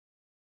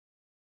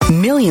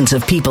Millions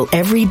of people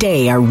every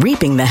day are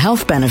reaping the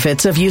health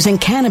benefits of using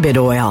cannabis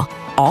oil,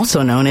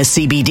 also known as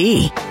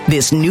CBD.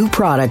 This new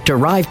product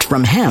derived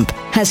from hemp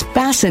has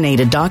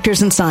fascinated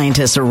doctors and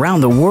scientists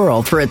around the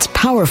world for its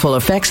powerful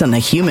effects on the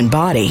human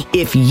body.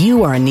 If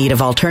you are in need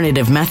of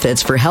alternative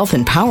methods for health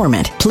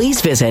empowerment, please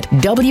visit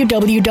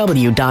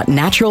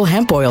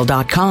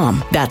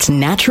www.naturalhempoil.com. That's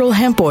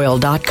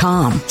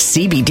naturalhempoil.com.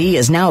 CBD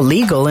is now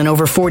legal in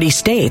over 40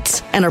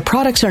 states, and our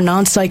products are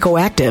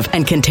non-psychoactive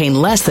and contain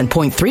less than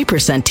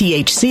 0.3%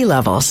 THC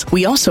levels.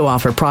 We also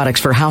offer products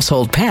for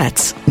household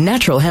pets.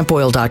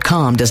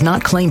 Naturalhempoil.com does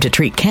not claim to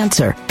treat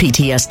cancer,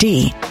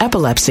 PTSD,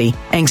 epilepsy,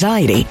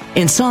 anxiety,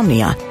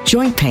 insomnia,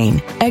 joint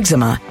pain,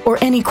 eczema, or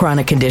any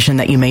chronic condition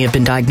that you may have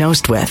been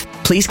diagnosed with.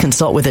 Please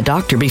consult with a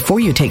doctor before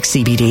you take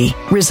CBD.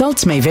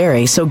 Results may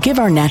vary, so give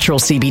our natural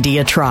CBD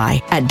a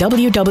try at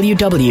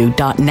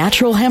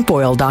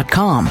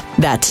www.naturalhempoil.com.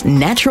 That's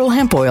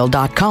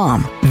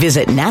naturalhempoil.com.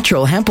 Visit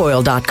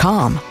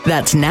naturalhempoil.com.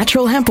 That's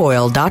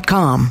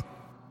naturalhempoil.com.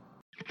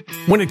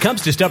 When it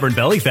comes to stubborn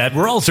belly fat,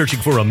 we're all searching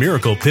for a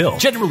miracle pill.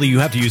 Generally, you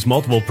have to use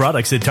multiple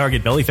products that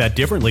target belly fat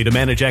differently to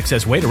manage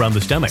excess weight around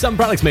the stomach. Some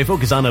products may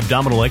focus on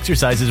abdominal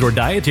exercises or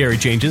dietary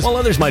changes, while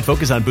others might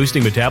focus on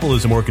boosting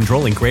metabolism or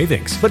controlling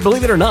cravings. But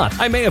believe it or not,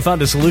 I may have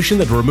found a solution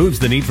that removes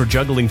the need for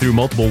juggling through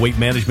multiple weight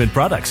management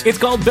products. It's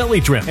called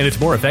Belly Trim, and it's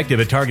more effective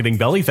at targeting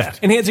belly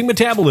fat, enhancing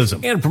metabolism,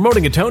 and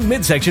promoting a toned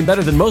midsection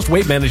better than most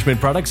weight management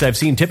products I've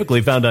seen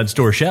typically found on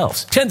store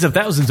shelves. Tens of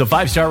thousands of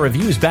 5-star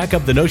reviews back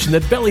up the notion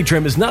that Belly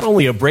Trim is not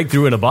only a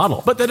breakthrough in a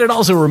bottle, but that it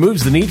also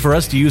removes the need for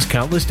us to use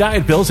countless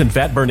diet pills and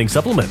fat-burning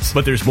supplements.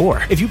 But there's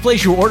more. If you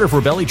place your order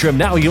for Belly Trim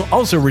now, you'll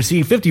also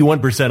receive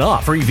 51%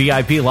 off, free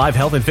VIP live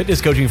health and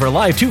fitness coaching for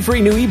life, 2 free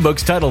new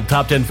ebooks titled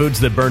Top 10 Foods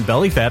That Burn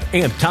Belly Fat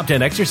and Top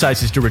 10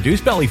 Exercises to Reduce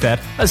Belly Fat,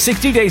 a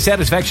 60-day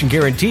satisfaction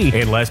guarantee,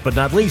 and last but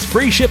not least,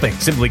 free shipping.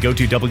 Simply go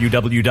to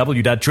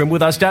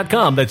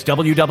www.trimwithus.com. That's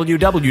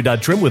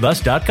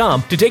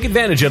www.trimwithus.com to take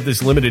advantage of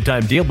this limited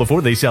time deal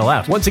before they sell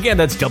out. Once again,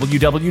 that's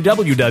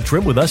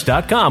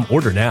www.trimwithus.com.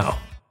 Order now.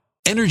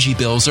 Energy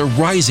bills are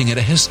rising at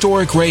a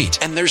historic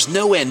rate, and there's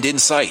no end in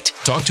sight.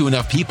 Talk to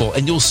enough people,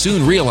 and you'll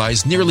soon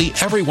realize nearly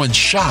everyone's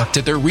shocked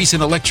at their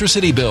recent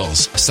electricity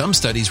bills. Some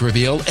studies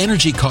reveal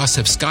energy costs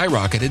have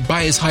skyrocketed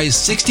by as high as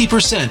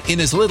 60%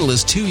 in as little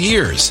as 2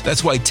 years.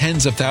 That's why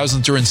tens of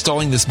thousands are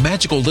installing this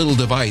magical little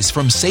device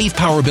from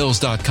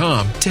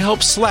SavePowerBills.com to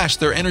help slash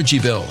their energy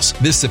bills.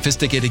 This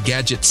sophisticated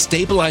gadget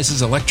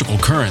stabilizes electrical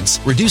currents,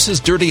 reduces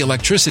dirty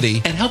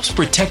electricity, and helps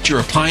protect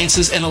your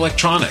appliances and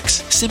electronics.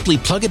 Simply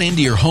plug it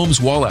into your home's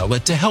wall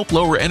outlet to help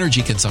lower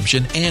energy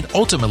consumption and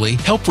ultimately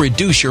help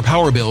reduce your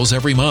power bills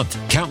every month.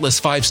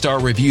 Countless 5-star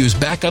reviews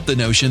back up the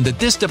notion that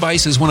this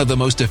device is one of the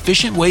most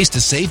efficient ways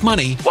to save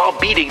money while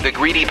beating the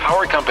greedy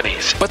power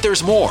companies. But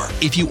there's more.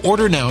 If you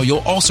order now, you'll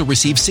also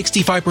receive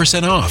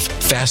 65% off,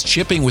 fast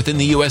shipping within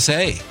the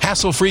USA,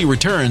 hassle-free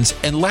returns,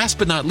 and last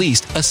but not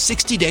least, a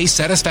 60-day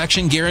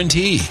satisfaction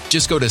guarantee.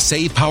 Just go to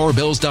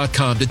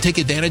SavePowerBills.com to take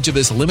advantage of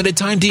this limited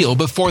time deal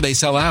before they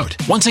sell out.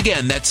 Once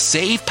again, that's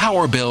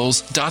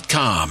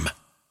SavePowerBills.com.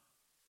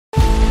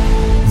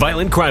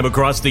 Violent crime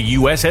across the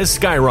U.S. has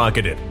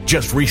skyrocketed.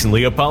 Just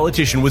recently, a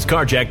politician was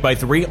carjacked by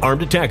 3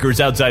 armed attackers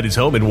outside his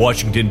home in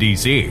Washington,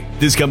 D.C.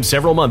 This comes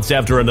several months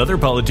after another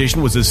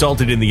politician was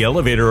assaulted in the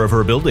elevator of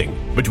her building.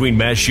 Between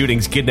mass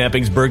shootings,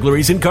 kidnappings,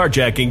 burglaries, and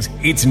carjackings,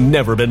 it's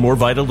never been more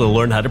vital to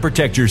learn how to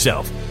protect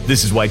yourself.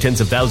 This is why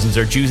tens of thousands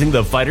are choosing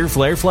the Fighter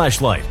Flare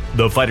flashlight.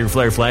 The Fighter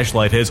Flare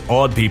flashlight has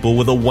awed people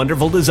with a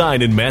wonderful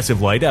design and massive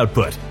light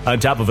output. On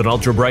top of an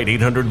ultra-bright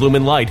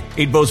 800-lumen light,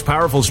 it boasts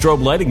powerful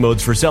strobe lighting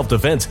modes for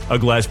self-defense, a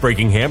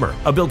glass-breaking hammer,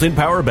 a built-in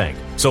power bank,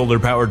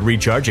 solar-powered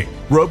recharging,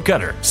 rope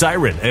cutter,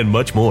 siren, and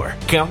much more.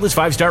 Countless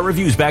 5-star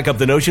reviews back up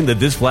the notion that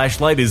this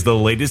flashlight is the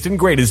latest and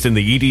greatest in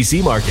the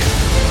EDC market.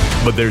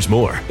 But there's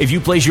more. If you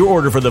place your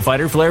order for the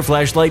Fighter Flare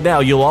flashlight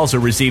now, you'll also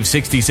receive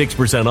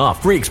 66%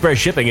 off, free express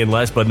shipping, and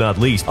last but not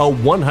least, a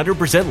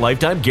 100%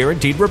 lifetime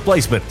guaranteed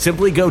replacement.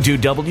 Simply go to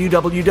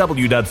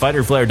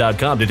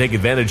www.fighterflare.com to take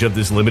advantage of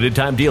this limited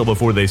time deal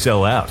before they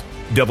sell out.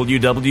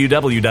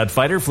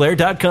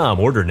 www.fighterflare.com.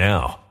 Order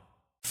now.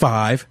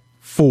 5,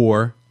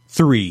 4,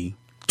 3,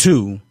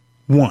 2,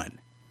 1.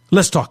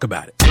 Let's talk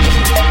about it.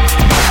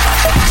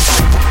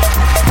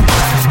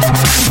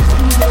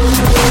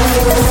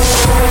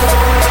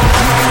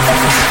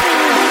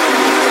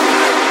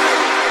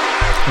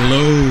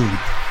 Hello.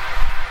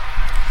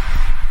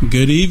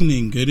 Good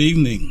evening. Good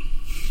evening.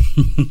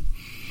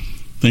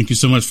 Thank you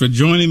so much for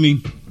joining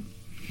me.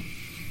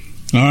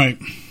 All right.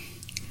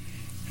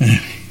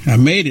 I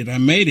made it.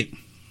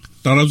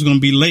 Thought I was going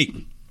to be late.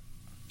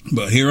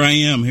 But here I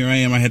am.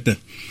 I had to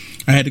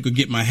go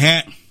get my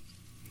hat.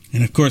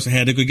 And of course I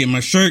had to go get my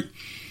shirt.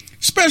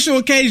 Special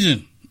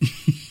occasion.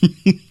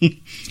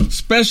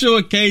 Special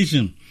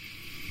occasion.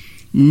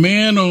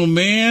 Man, oh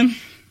man.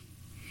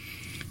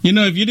 You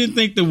know, if you didn't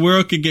think the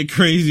world could get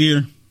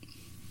crazier,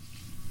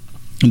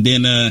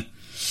 then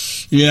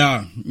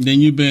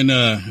you've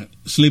been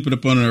sleeping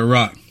up under a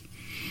rock.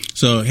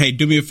 So, hey,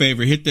 do me a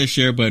favor, hit that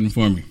share button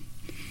for me.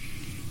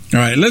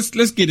 All right, let's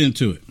get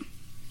into it.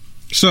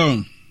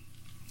 So,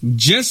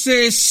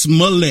 Jussie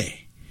Smollett.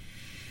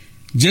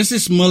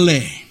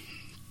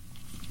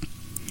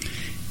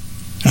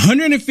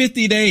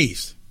 150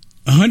 days.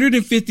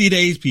 150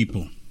 days,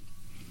 people.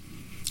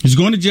 He's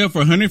going to jail for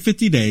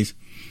 150 days.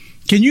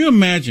 Can you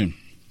imagine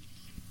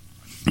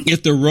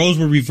if the roles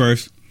were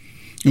reversed?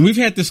 And we've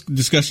had this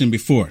discussion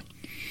before.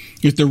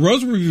 If the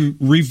roles were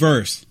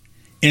reversed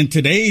in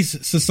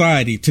today's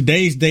society,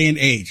 today's day and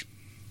age,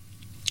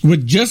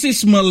 would Jussie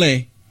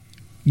Smollett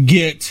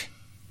get,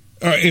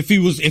 or if he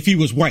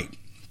was white,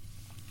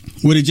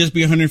 would it just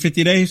be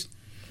 150 days?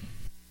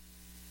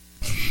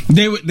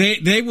 They would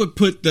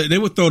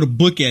throw the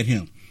book at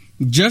him.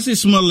 Jussie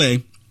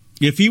Smollett,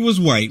 if he was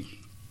white,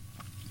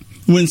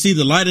 wouldn't see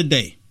the light of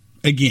day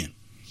again.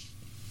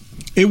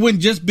 It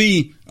wouldn't just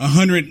be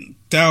 $100,000,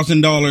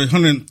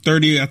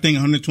 130, I think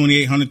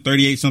 128,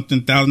 138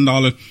 something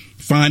 $1,000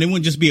 fine. It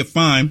wouldn't just be a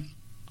fine.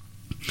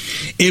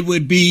 It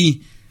would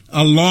be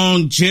a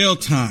long jail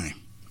time,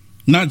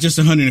 not just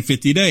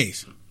 150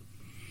 days.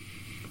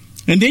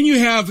 And then you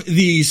have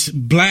these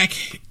black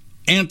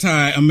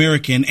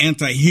anti-American,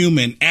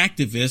 anti-human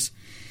activists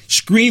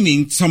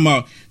screaming, talking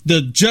about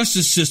the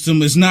justice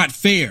system is not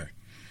fair.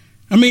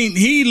 I mean,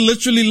 he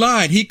literally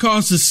lied. He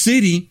caused the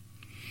city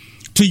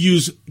to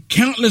use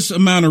countless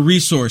amount of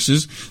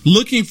resources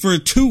looking for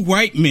two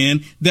white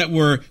men that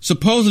were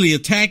supposedly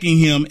attacking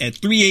him at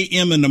 3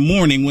 a.m. in the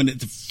morning when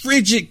it's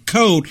frigid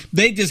cold.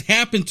 They just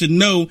happened to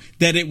know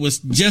that it was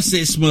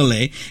Jussie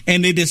Smollett,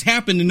 and they just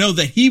happened to know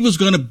that he was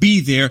going to be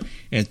there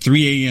at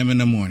 3 a.m. in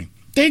the morning.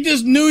 They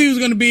just knew he was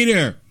going to be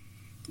there.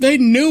 They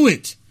knew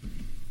it.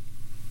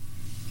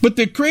 But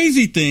the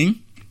crazy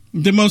thing,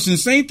 the most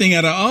insane thing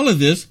out of all of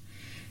this,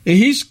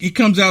 he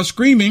comes out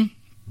screaming,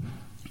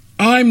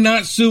 I'm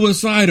not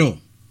suicidal.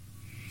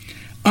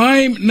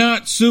 I'm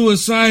not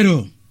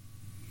suicidal.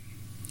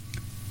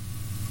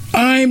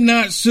 I'm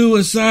not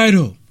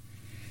suicidal.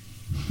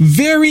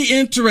 Very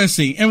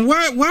interesting. And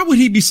why would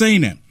he be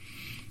saying that?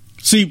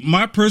 See,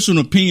 my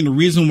personal opinion, the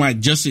reason why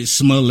Jussie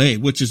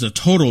Smollett, which is a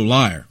total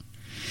liar,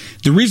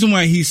 the reason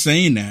why he's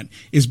saying that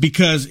is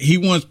because he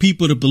wants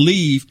people to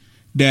believe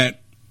that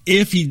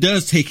if he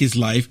does take his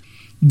life,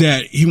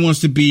 that he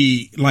wants to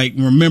be like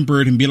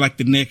remembered and be like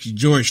the next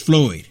George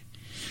Floyd.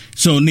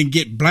 So and then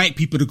get black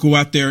people to go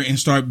out there and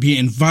start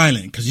being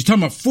violent, because he's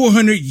talking about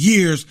 400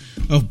 years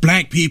of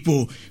black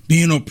people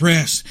being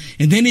oppressed.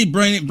 And then he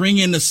bring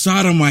in the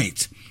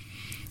sodomites,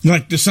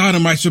 like the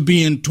sodomites are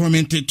being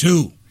tormented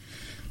too.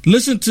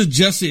 Listen to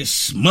Jussie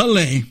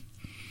Smollett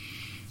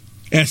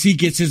as he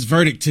gets his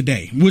verdict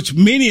today, which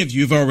many of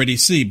you have already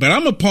seen. But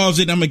I'm going to pause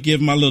it. I'm going to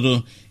give my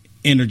little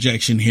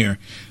interjection here,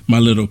 my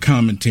little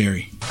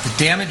commentary. The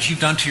damage you've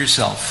done to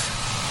yourself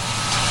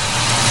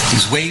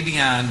is way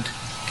beyond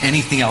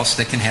anything else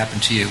that can happen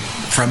to you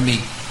from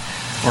me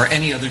or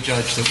any other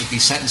judge that would be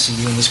sentencing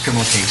you in this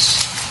criminal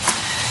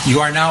case. You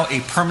are now a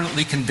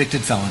permanently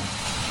convicted felon.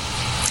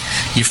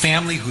 Your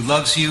family, who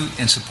loves you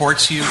and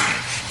supports you,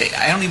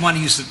 I don't even want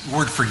to use the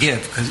word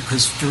forgive,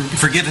 because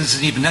forgiveness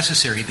isn't even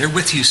necessary. They're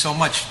with you so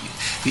much.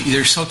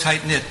 They're so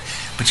tight-knit.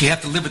 But you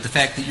have to live with the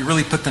fact that you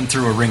really put them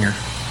through a ringer.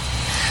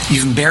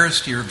 You've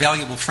embarrassed your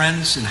valuable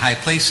friends in high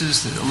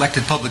places, the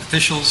elected public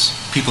officials,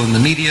 people in the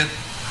media.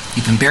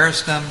 You've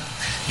embarrassed them.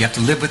 You have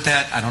to live with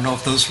that. I don't know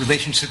if those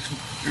relationships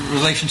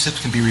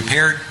can be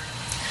repaired.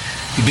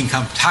 You've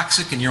become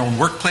toxic in your own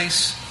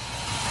workplace.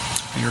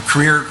 Your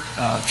career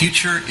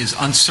future is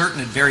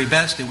uncertain at very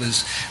best. It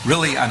was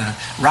really on a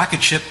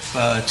rocket ship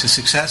to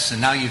success,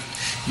 and now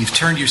you've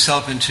turned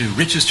yourself into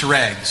riches to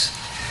rags,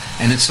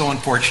 and it's so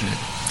unfortunate.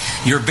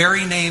 Your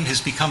very name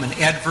has become an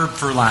adverb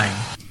for lying.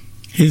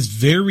 His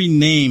very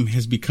name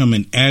has become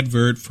an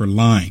adverb for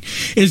lying.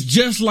 It's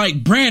just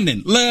like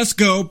Brandon. Let's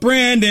go,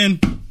 Brandon.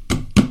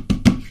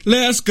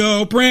 Let's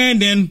go,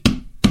 Brandon.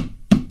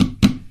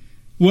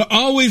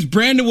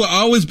 Brandon will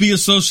always be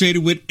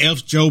associated with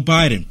F. Joe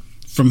Biden.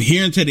 From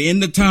here until the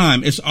end of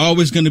time, it's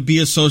always going to be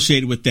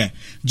associated with that.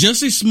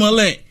 Jussie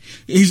Smollett,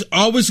 he's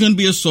always going to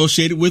be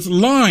associated with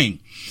lying.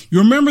 You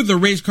remember the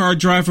race car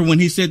driver when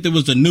he said there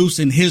was a noose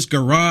in his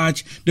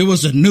garage? There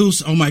was a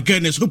noose. Oh, my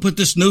goodness. Who put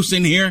this noose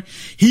in here?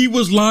 He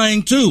was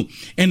lying, too.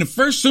 And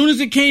soon as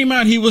it came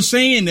out, he was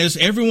saying this.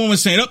 Everyone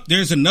was saying, oh,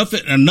 there's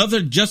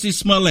another Jussie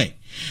Smollett.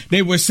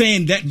 They were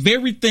saying that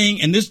very thing,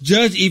 and this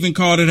judge even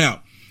called it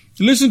out.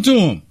 Listen to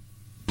him.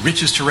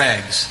 Riches to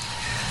rags,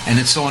 and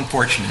it's so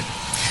unfortunate.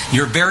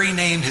 Your very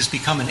name has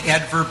become an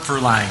adverb for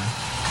lying.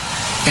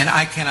 And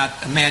I cannot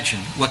imagine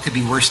what could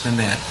be worse than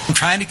that. I'm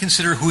trying to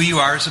consider who you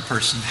are as a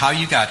person, how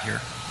you got here,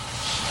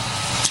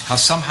 how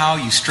somehow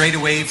you strayed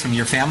away from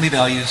your family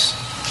values.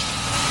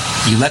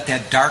 You let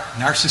that dark,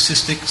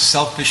 narcissistic,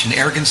 selfish, and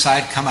arrogant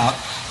side come out,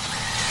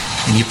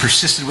 and you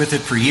persisted with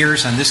it for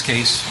years on this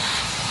case.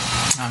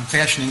 I'm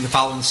fashioning the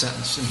following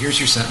sentence, and here's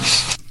your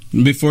sentence.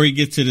 Before you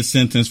get to the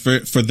sentence,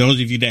 for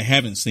those of you that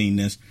haven't seen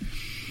this,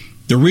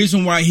 the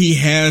reason why he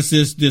has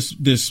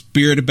this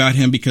spirit about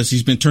him, because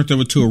he's been turned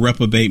over to a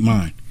reprobate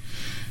mind.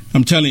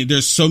 I'm telling you,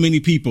 there's so many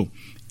people,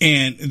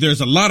 and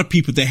there's a lot of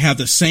people that have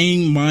the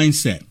same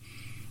mindset.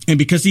 And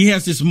because he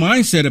has this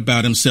mindset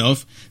about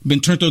himself, been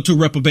turned into a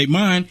reprobate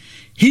mind,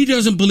 he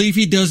doesn't believe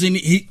he does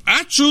any.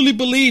 I truly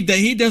believe that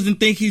he doesn't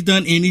think he's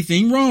done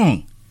anything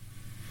wrong,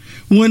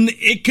 when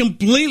it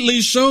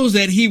completely shows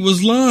that he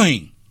was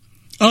lying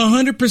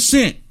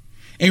 100%.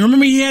 And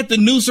remember, he had the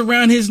noose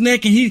around his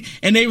neck,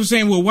 and they were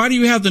saying, well, why do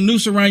you have the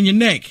noose around your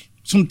neck?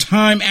 Some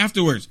time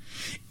afterwards.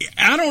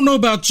 I don't know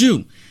about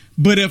you,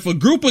 but if a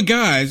group of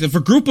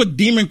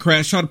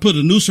Democrats try to put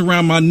a noose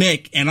around my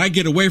neck and I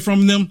get away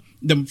from them,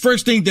 the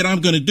first thing that I'm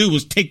going to do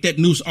is take that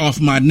noose off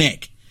my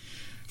neck,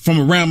 from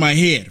around my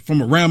head, from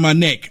around my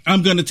neck.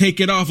 I'm going to take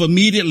it off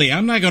immediately.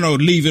 I'm not going to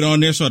leave it on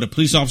there so the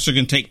police officer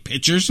can take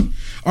pictures.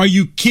 Are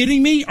you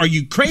kidding me? Are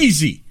you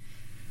crazy?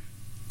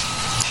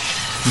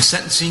 I'm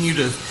sentencing you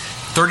to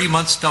 30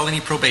 months felony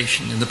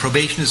probation, and the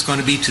probation is going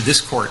to be to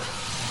this court.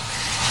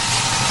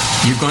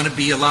 You're going to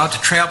be allowed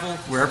to travel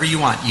wherever you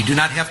want. You do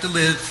not have to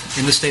live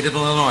in the state of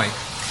Illinois.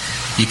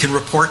 You can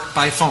report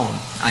by phone.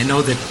 I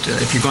know that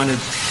if you're going to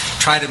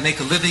try to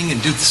make a living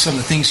and do some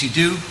of the things you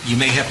do, you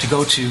may have to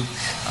go to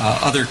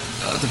other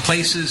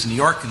places, New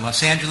York and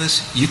Los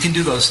Angeles. You can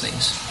do those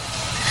things.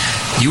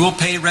 You will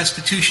pay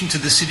restitution to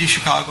the city of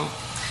Chicago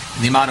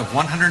in the amount of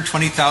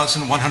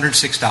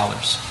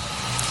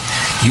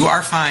 $120,106. You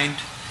are fined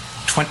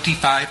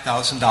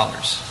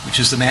 $25,000, which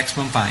is the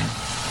maximum fine.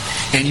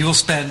 And you will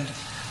spend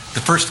the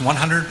first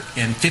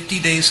 150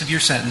 days of your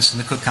sentence in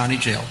the Cook County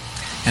Jail.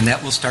 And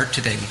that will start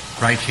today,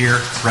 right here,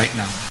 right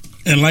now.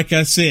 And like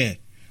I said,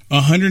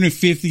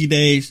 150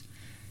 days.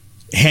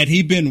 Had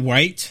he been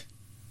white,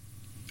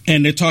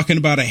 and they're talking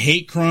about a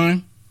hate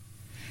crime,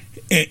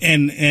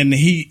 and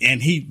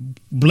he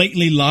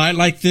blatantly lied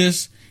like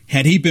this,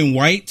 had he been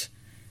white,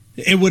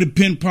 it would have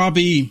been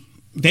probably,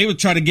 they would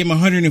try to give him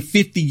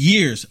 150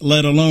 years,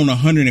 let alone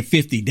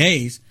 150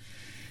 days.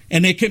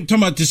 And they kept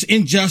talking about this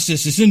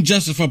injustice. It's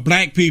injustice for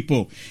black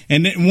people.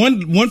 And then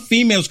one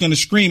female's going to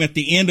scream at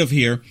the end of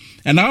here.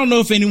 And I don't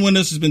know if anyone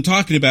else has been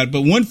talking about it,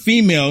 but one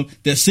female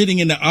that's sitting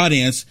in the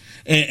audience,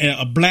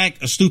 a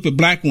stupid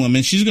black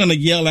woman, she's going to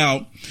yell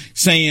out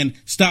saying,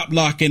 stop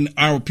locking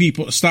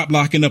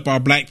up our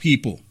black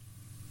people.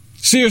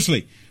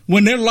 Seriously,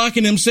 when they're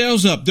locking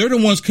themselves up, they're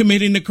the ones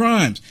committing the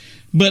crimes.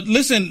 But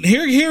listen,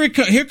 here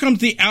comes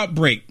the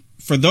outbreak.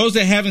 For those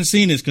that haven't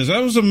seen this, because I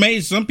was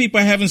amazed, some people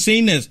haven't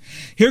seen this.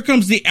 Here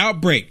comes the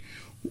outbreak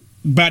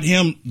about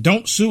him,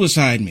 don't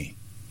suicide me.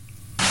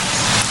 No,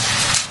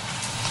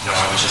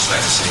 I would just like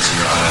to say to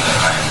Your Honor that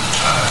I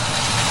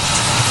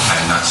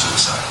am not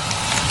suicidal.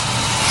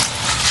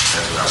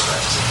 That's what I was about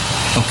to say.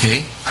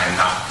 Okay. I am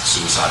not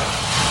suicidal.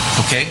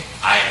 Okay.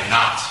 I am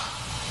not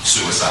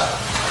suicidal.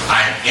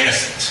 I am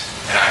innocent,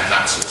 and I am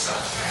not suicidal.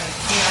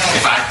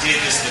 If I did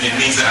this, then it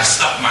means that I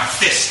stuck my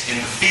fist in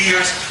the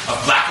fears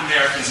of black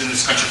Americans in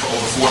this country for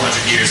over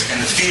 400 years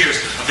and the fears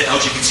of the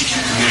LGBTQ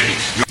community.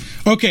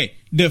 Okay,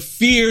 the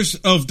fears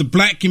of the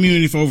black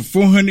community for over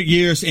 400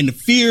 years and the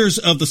fears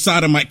of the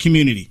sodomite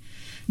community.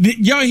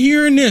 Y'all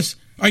hearing this?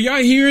 Are y'all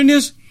hearing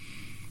this?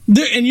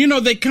 And,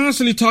 they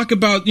constantly talk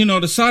about,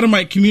 the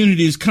sodomite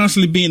community is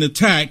constantly being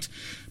attacked.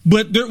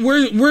 But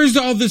where's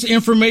all this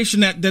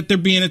information that they're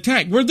being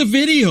attacked? Where are the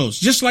videos?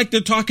 Just like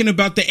they're talking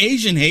about the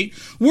Asian hate.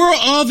 Where are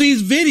all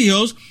these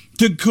videos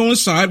to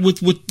coincide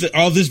with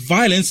all this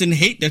violence and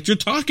hate that you're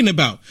talking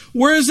about?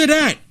 Where is it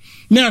at?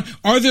 Now,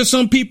 are there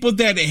some people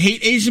that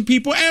hate Asian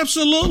people?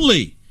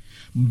 Absolutely.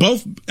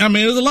 Both. I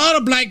mean, there's a lot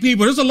of black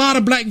people. There's a lot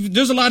of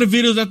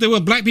videos out there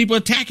with black people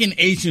attacking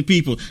Asian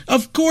people.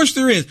 Of course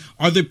there is.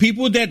 Are there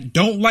people that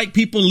don't like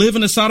people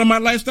living a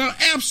sodomite lifestyle?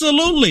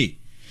 Absolutely.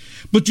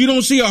 But you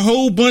don't see a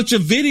whole bunch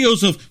of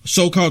videos of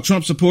so-called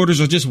Trump supporters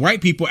or just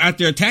white people out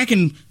there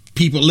attacking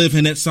people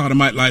living that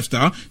sodomite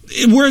lifestyle.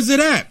 Where's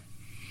it at?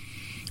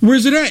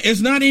 Where's it at?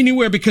 It's not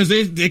anywhere because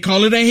they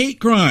call it a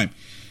hate crime.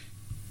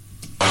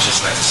 I would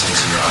just like to say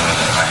to Your Honor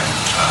that I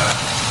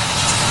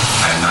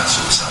am not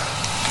suicidal.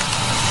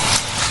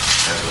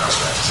 That's what I was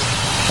about to say.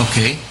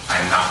 Okay.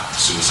 I am not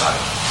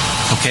suicidal.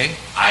 Okay.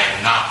 I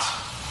am not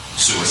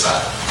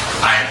suicidal.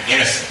 I am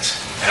innocent,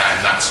 and I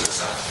am not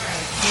suicidal.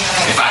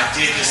 If I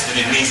did this, then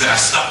it means that I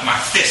stuck my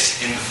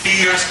fist in the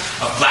fears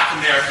of black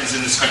Americans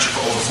in this country for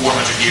over 400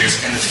 years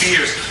and the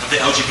fears of the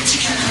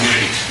LGBTQ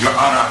community. Your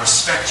Honor, I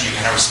respect you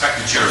and I respect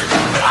the jury,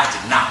 but I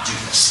did not do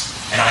this.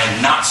 And I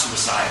am not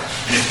suicidal.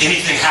 And if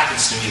anything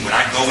happens to me when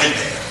I go in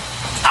there,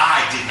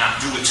 I did not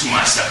do it to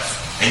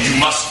myself. And you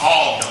must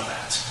all know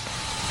that.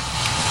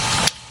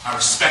 I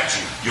respect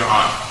you, Your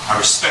Honor. I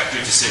respect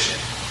your decision.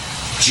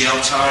 Jail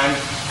time.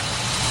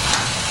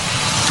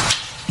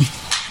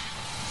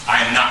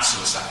 I am not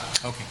suicidal.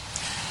 Okay.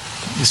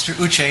 Mr.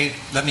 Uche,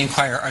 let me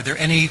inquire, are there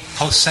any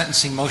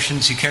post-sentencing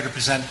motions you care to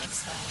present?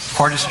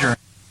 Court is adjourned.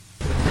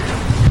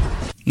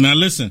 Now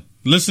listen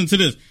to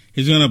this.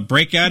 He's going to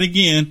break out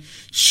again,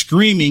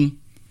 screaming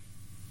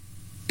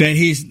that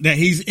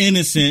he's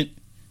innocent.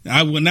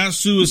 I will not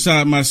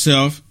suicide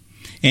myself.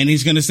 And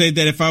he's going to say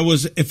that if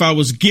I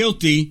was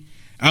guilty,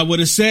 I would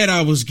have said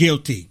I was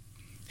guilty.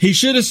 He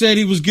should have said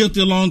he was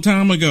guilty a long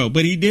time ago,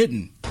 but he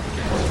didn't.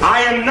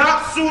 I am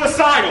not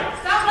suicidal.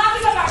 Stop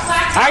locking up our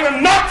black I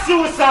am not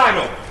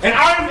suicidal, and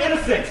I am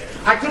innocent.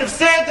 I could have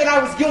said that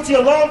I was guilty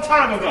a long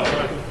time ago.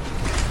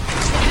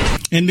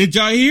 And did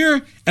y'all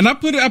hear? And I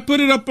put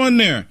it up on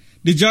there.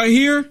 Did y'all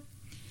hear?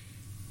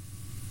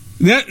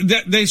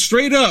 That they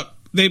straight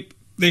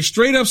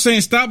up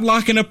saying stop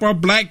locking up our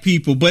black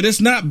people, but it's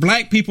not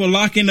black people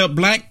locking up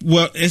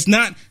it's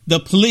not the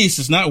police,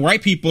 it's not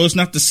white people, it's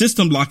not the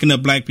system locking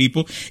up black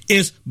people,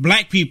 it's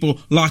black people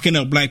locking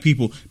up black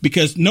people,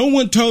 because no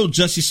one told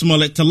Jussie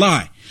Smollett to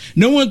lie.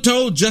 No one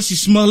told Jussie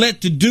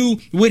Smollett to do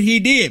what he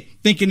did,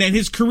 thinking that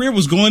his career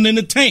was going in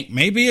the tank.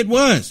 Maybe it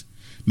was.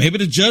 Maybe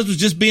the judge was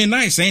just being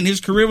nice, saying his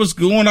career was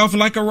going off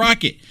like a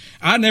rocket.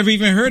 I never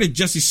even heard of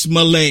Jussie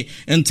Smollett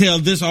until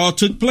this all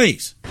took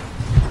place.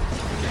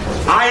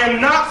 I am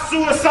not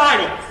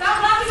suicidal.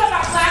 Stop laughing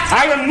about black.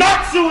 I am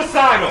not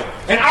suicidal,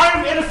 and I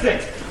am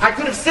innocent. I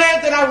could have said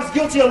that I was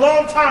guilty a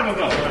long time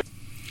ago.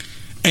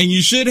 And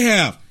you should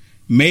have.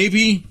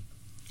 Maybe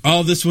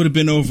all this would have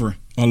been over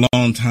a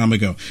long time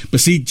ago. But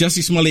see,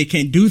 Jussie Smollett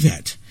can't do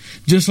that.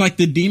 Just like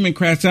the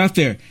Democrats out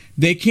there,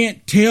 they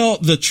can't tell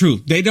the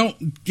truth. They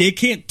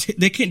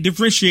can't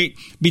differentiate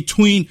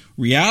between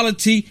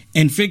reality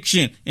and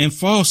fiction and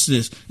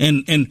falseness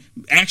and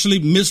actually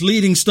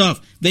misleading stuff.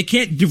 They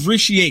can't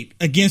differentiate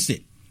against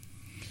it.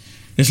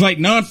 It's like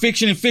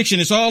nonfiction and fiction.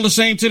 It's all the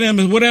same to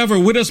them. Whatever.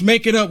 We'll just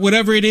make it up,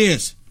 whatever it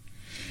is.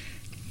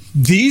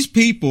 These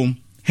people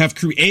have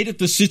created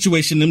the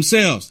situation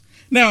themselves.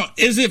 Now,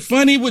 is it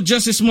funny with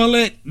Jussie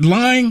Smollett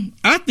lying?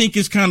 I think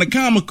it's kind of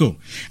comical.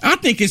 I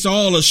think it's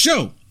all a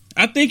show.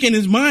 I think in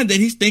his mind that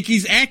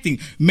he's acting.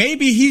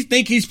 Maybe he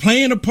think he's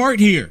playing a part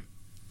here.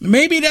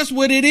 Maybe that's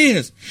what it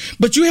is.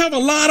 But you have a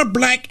lot of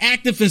black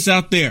activists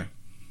out there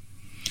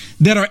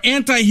that are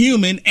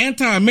anti-human,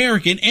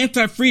 anti-American,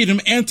 anti-freedom,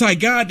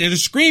 anti-God, that are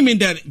screaming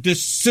that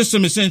this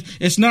system is saying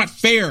it's not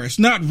fair, it's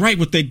not right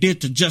what they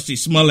did to Jussie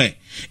Smollett.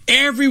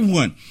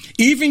 Everyone,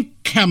 even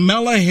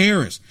Kamala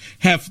Harris,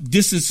 have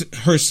distanced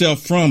herself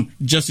from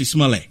Jussie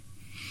Smollett.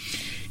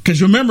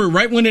 Because remember,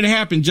 right when it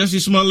happened,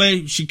 Jussie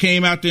Smollett, she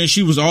came out there and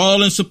she was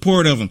all in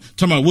support of him.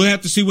 Talking about, we'll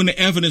have to see when the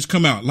evidence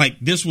come out. Like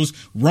this was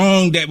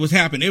wrong that was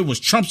happening. It was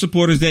Trump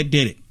supporters that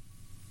did it.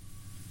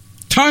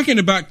 Talking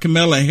about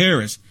Kamala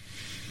Harris.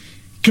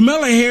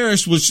 Kamala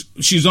Harris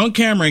she's on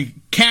camera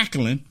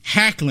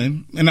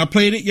hackling, and I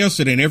played it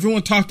yesterday and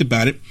everyone talked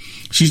about it.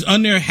 She's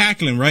on there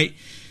hackling, right?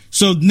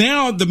 So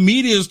now the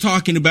media is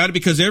talking about it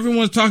because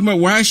everyone's talking about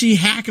why is she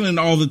hackling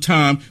all the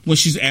time when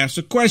she's asked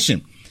a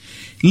question.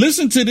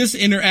 Listen to this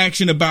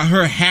interaction about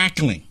her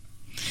hackling.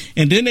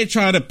 And then they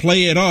try to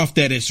play it off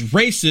that it's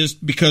racist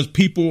because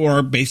people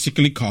are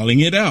basically calling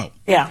it out.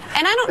 Yeah.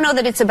 And I don't know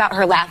that it's about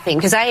her laughing,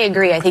 because I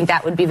agree. I think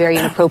that would be very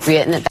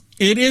inappropriate. And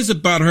it is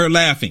about her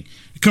laughing.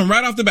 Come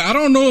right off the bat. I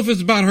don't know if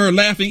it's about her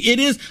laughing. It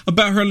is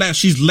about her laugh.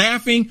 She's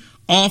laughing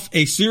off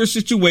a serious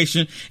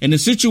situation. And the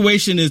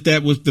situation is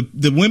that with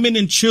the women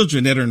and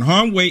children that are in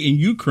harm's way in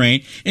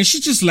Ukraine. And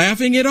she's just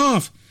laughing it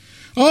off.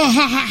 Oh,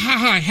 ha, ha, ha,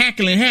 ha,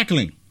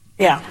 hackling.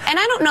 Yeah. And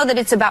I don't know that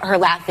it's about her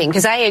laughing,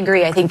 because I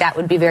agree. I think that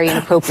would be very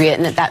inappropriate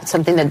and that's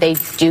something that they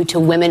do to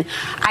women.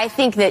 I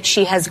think that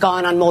she has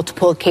gone on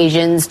multiple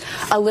occasions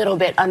a little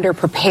bit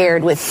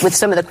underprepared with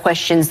some of the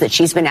questions that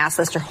she's been asked.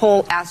 Lester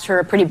Holt asked her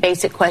a pretty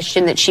basic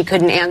question that she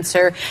couldn't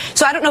answer.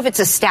 So I don't know if it's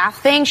a staff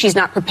thing. She's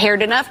not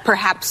prepared enough.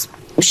 Perhaps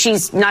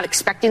she's not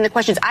expecting the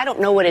questions. I don't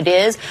know what it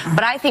is,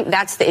 but I think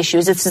that's the issue.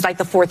 This is like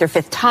the fourth or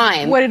fifth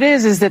time. What it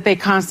is that they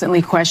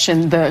constantly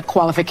question the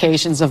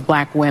qualifications of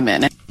black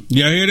women.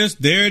 Y'all hear this?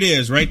 There it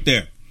is, right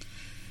there.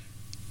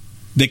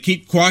 They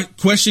keep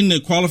questioning the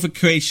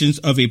qualifications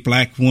of a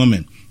black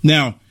woman.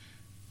 Now,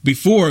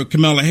 before,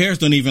 Kamala Harris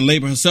don't even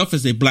label herself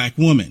as a black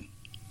woman.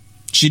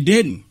 She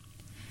didn't.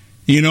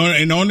 You know,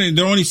 and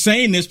they're only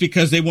saying this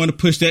because they want to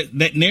push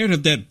that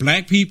narrative that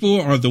black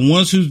people are the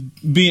ones who's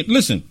being,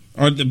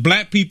 or the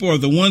black people are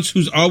the ones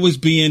who's always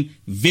being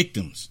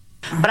victims.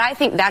 But I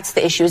think that's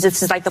the issue.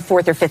 This is like the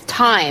fourth or fifth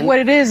time. What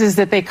it is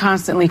that they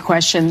constantly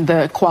question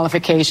the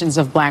qualifications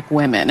of black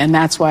women. And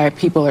that's why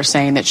people are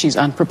saying that she's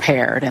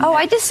unprepared. And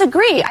I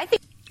disagree.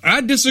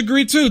 I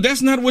disagree, too.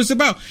 That's not what it's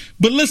about.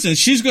 But listen,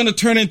 she's going to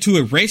turn into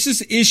a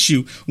racist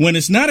issue when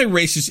it's not a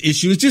racist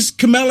issue. It's just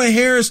Kamala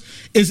Harris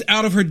is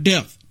out of her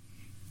depth.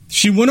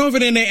 She went over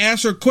there and they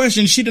asked her a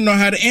question. She didn't know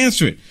how to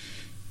answer it.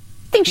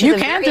 You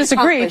can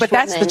disagree, but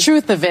that's the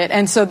truth of it.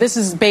 And so this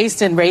is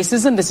based in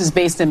racism. This is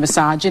based in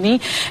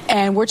misogyny.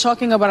 And we're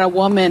talking about a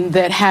woman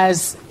that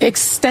has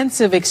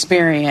extensive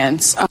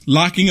experience.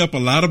 Locking up a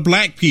lot of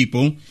black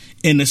people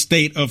in the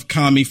state of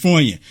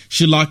California.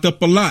 She locked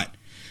up a lot.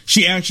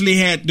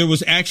 There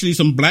was actually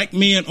some black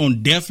men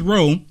on death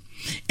row,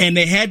 and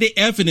they had the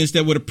evidence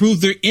that would have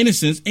proved their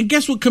innocence. And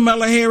guess what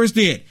Kamala Harris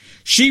did?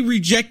 She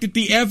rejected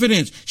the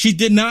evidence. She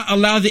did not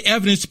allow the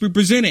evidence to be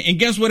presented. And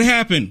guess what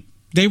happened?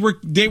 They were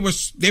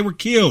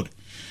killed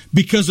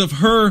because of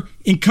her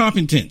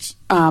incompetence.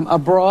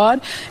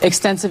 Abroad,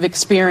 extensive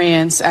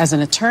experience as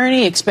an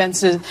attorney,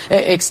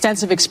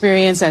 extensive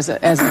experience as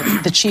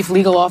the chief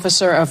legal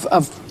officer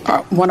of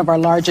one of our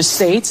largest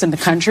states in the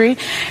country.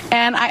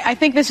 And I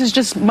think this is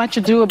just much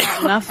ado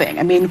about nothing.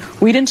 I mean,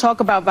 we didn't talk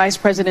about Vice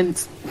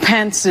President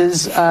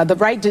Pence's, the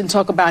right didn't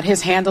talk about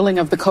his handling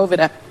of the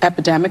COVID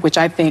epidemic, which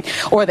I think,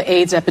 or the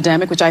AIDS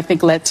epidemic, which I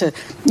think led to,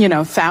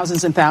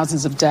 thousands and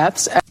thousands of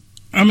deaths.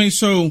 I mean,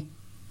 so...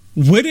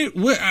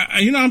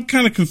 I'm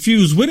kind of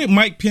confused. What did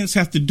Mike Pence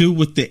have to do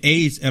with the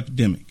AIDS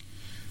epidemic?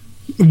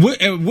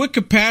 What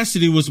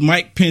capacity was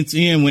Mike Pence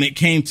in when it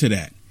came to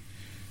that?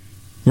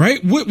 Right?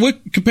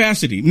 What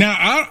capacity? Now,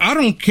 I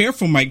don't care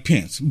for Mike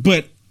Pence,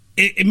 but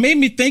it made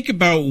me think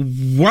about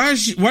why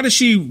does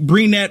she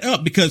bring that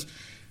up? Because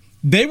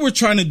they were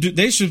trying to do.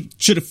 They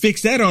should have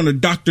fixed that on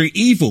Dr.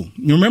 Evil.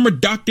 You remember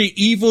Dr.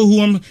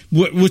 Evil,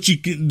 which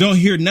you don't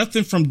hear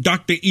nothing from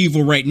Dr.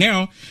 Evil right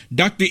now.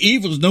 Dr.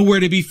 Evil is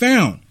nowhere to be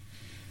found.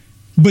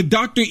 But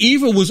Dr.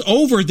 Evil was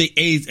over the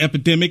AIDS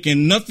epidemic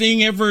and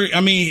nothing ever.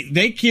 I mean,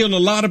 they killed a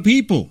lot of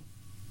people.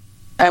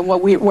 And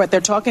what they're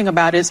talking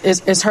about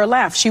is her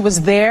laugh. She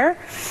was there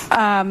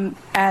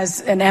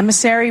as an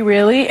emissary,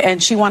 really,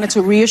 and she wanted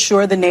to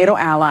reassure the NATO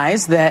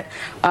allies that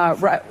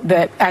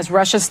as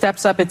Russia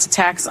steps up its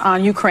attacks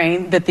on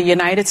Ukraine, that the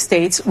United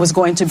States was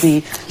going to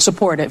be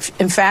supportive.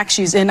 In fact,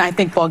 she's in, I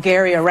think,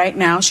 Bulgaria right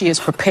now. She is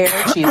prepared.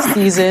 She is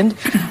seasoned.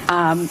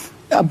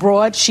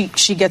 Abroad,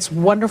 she gets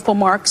wonderful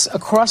marks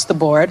across the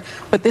board.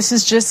 But this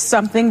is just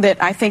something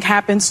that I think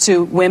happens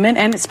to women,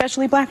 and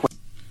especially black women.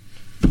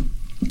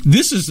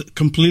 This is a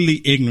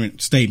completely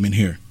ignorant statement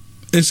here.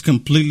 It's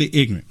completely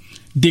ignorant.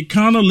 Did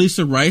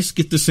Condoleezza Rice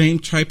get the same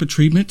type of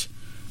treatment?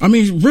 I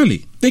mean,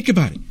 really, think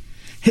about it.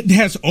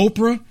 Has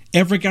Oprah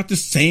ever got the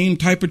same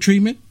type of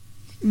treatment?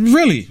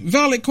 Really,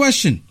 valid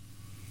question.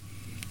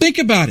 Think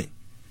about it.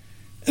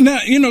 Now,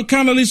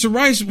 Condoleezza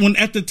Rice, when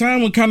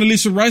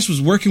Condoleezza Rice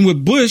was working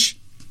with Bush,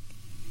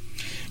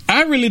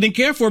 I really didn't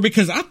care for her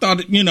because I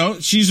thought,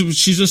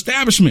 she's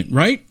establishment,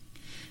 right?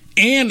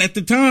 And at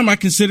the time, I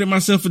considered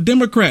myself a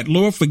Democrat.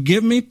 Lord,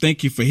 forgive me.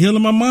 Thank you for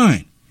healing my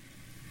mind.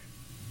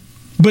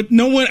 But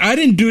I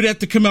didn't do that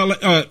to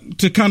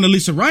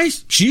Condoleezza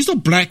Rice. She's a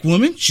black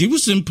woman. She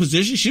was in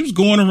position. She was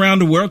going around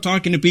the world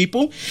talking to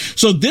people.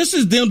 So this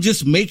is them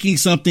just making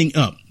something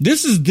up.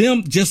 This is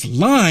them just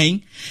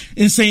lying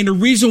and saying the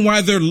reason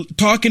why they're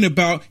talking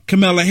about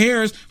Kamala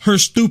Harris, her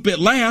stupid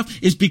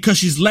laugh, is because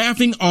she's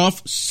laughing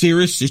off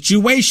serious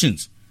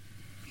situations.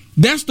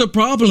 That's the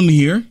problem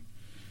here.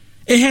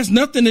 It has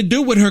nothing to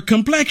do with her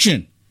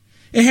complexion.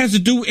 It has to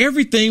do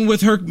everything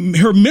with her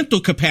mental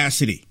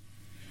capacity.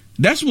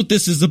 That's what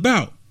this is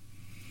about.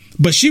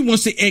 But they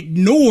want to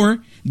ignore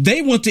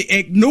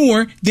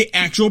the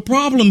actual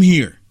problem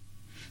here.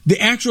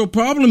 The actual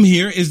problem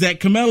here is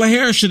that Kamala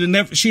Harris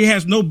she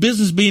has no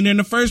business being there in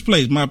the first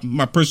place,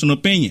 my personal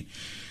opinion.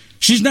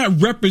 She's not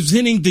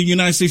representing the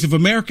United States of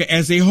America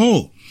as a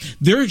whole.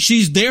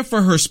 She's there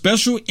for her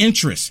special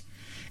interests.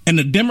 And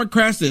the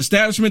Democrats, the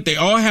establishment, they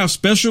all have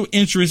special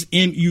interests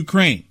in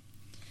Ukraine.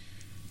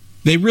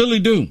 They really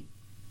do.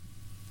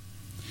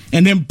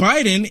 And then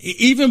Biden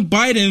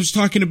is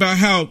talking about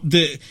how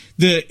the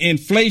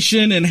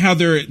inflation and how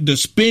the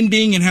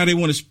spending and how they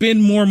want to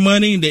spend more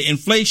money. The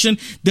inflation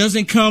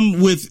doesn't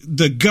come with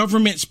the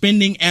government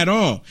spending at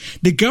all.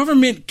 The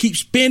government keeps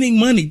spending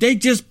money. They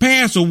just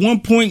passed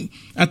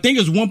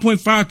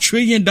 $1.5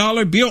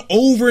 trillion bill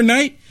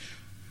overnight.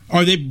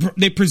 Or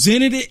they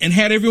presented it and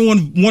had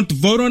everyone want to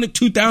vote on it,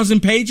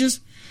 2,000 pages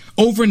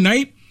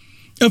overnight.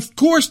 Of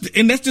course,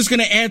 and that's just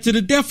going to add to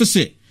the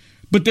deficit.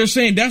 But they're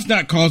saying that's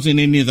not causing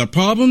any of the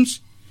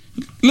problems.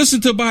 Listen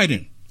to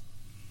Biden.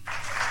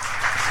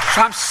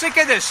 So I'm sick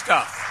of this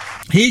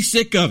stuff. He's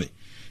sick of it.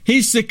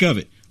 He's sick of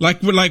it.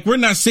 Like we're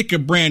not sick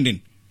of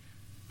Brandon.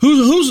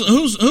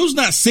 Who's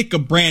not sick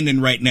of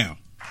Brandon right now?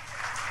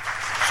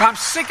 So I'm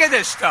sick of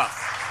this stuff.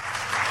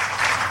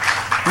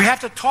 We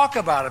have to talk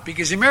about it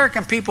because the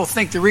American people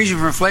think the reason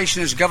for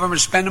inflation is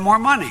government spending more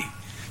money.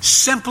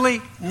 Simply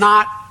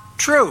not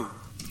true.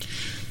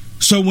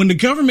 So when the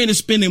government is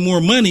spending more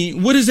money,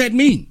 what does that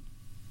mean?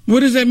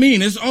 What does that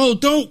mean? It's,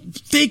 don't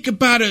think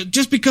about it.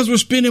 Just because we're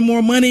spending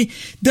more money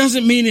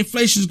doesn't mean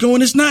inflation is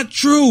going. It's not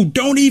true.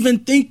 Don't even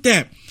think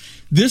that.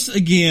 This,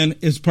 again,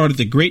 is part of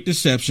the Great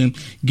Deception,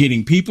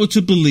 getting people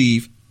to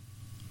believe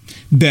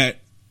that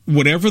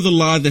whatever the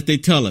lie that they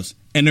tell us,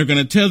 and they're going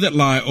to tell that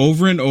lie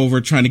over and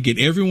over, trying to get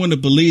everyone to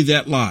believe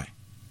that lie.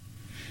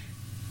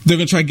 They're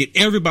going to try to get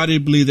everybody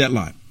to believe that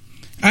lie.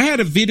 I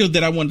had a video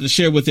that I wanted to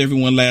share with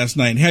everyone last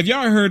night. Have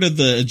y'all heard of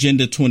the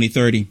Agenda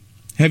 2030?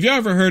 Have y'all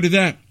ever heard of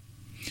that?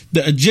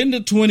 The Agenda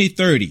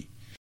 2030.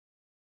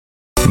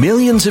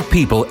 Millions of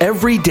people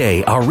every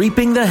day are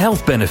reaping the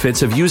health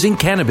benefits of using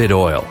cannabis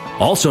oil,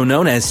 also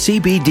known as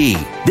CBD.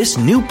 This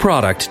new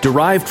product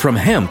derived from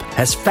hemp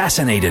has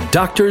fascinated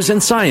doctors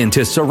and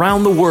scientists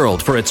around the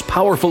world for its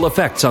powerful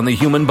effects on the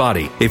human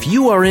body. If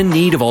you are in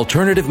need of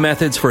alternative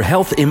methods for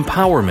health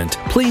empowerment,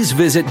 please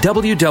visit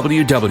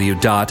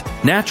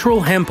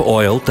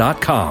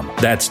www.naturalhempoil.com.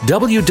 That's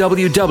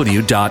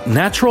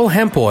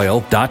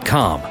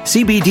www.naturalhempoil.com.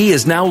 CBD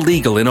is now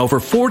legal in over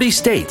 40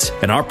 states,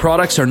 and our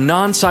products are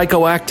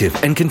non-psychoactive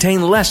and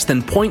contain less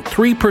than 0.3%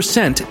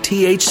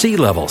 THC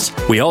levels.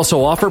 We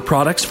also offer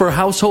products for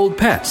household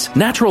pets.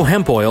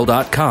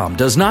 Naturalhempoil.com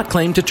does not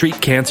claim to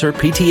treat cancer,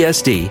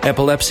 PTSD,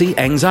 epilepsy,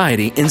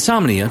 anxiety,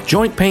 insomnia,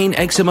 joint pain,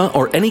 eczema,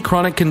 or any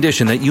chronic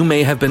condition that you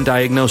may have been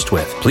diagnosed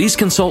with. Please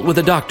consult with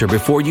a doctor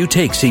before you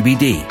take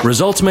CBD.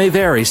 Results may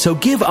vary, so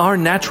give our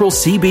natural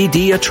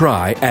CBD a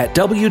try at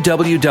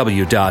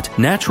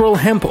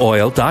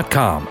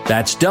www.naturalhempoil.com.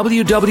 That's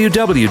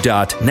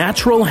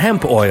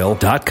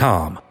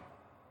www.naturalhempoil.com.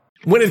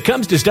 When it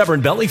comes to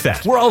stubborn belly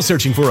fat, we're all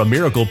searching for a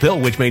miracle pill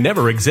which may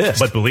never exist.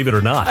 But believe it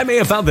or not, I may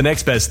have found the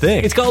next best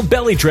thing. It's called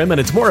Belly Trim, and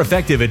it's more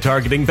effective at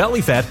targeting belly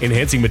fat,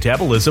 enhancing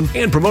metabolism,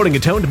 and promoting a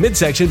toned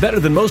midsection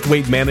better than most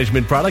weight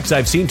management products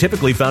I've seen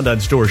typically found on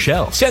store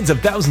shelves. Tens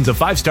of thousands of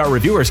 5-star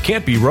reviewers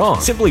can't be wrong.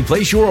 Simply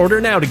place your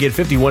order now to get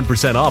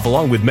 51% off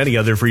along with many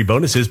other free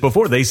bonuses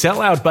before they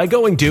sell out by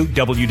going to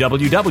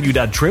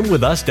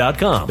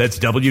www.trimwithus.com. That's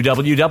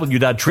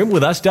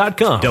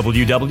www.trimwithus.com.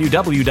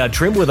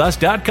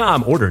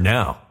 www.trimwithus.com. Order now.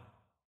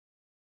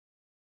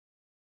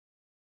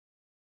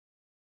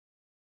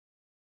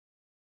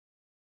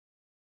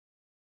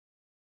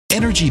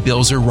 Energy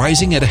bills are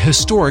rising at a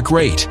historic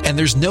rate, and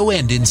there's no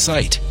end in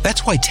sight.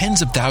 That's why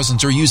tens of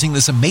thousands are using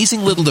this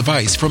amazing little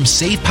device from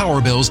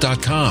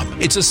SavePowerBills.com.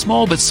 It's a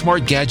small but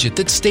smart gadget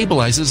that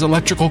stabilizes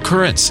electrical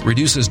currents,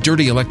 reduces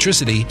dirty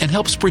electricity, and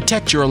helps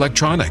protect your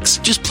electronics.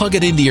 Just plug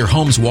it into your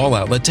home's wall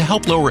outlet to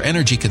help lower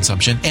energy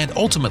consumption and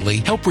ultimately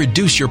help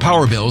reduce your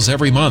power bills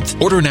every month.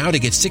 Order now to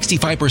get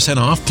 65%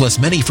 off plus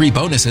many free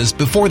bonuses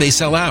before they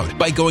sell out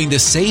by going to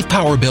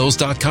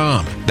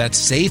SavePowerBills.com.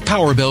 That's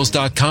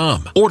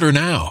SavePowerBills.com. Order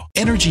now.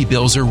 Energy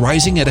bills are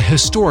rising at a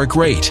historic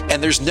rate,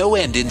 and there's no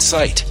end in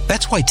sight.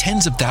 That's why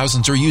tens of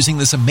thousands are using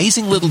this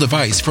amazing little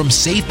device from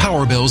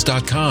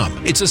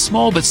SavePowerBills.com. It's a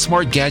small but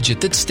smart gadget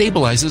that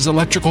stabilizes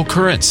electrical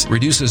currents,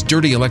 reduces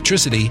dirty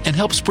electricity, and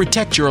helps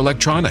protect your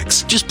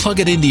electronics. Just plug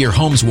it into your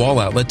home's wall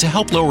outlet to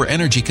help lower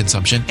energy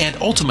consumption and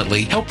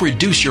ultimately help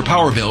reduce your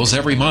power bills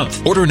every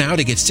month. Order now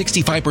to get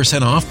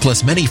 65% off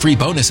plus many free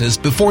bonuses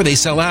before they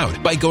sell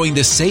out by going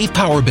to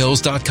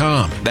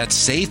SavePowerBills.com.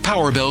 That's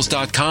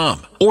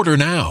SavePowerBills.com. Order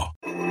now.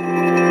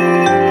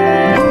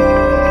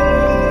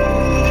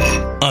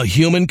 A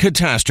human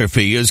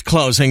catastrophe is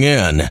closing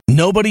in.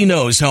 Nobody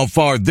knows how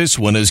far this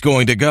one is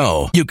going to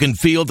go. You can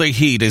feel the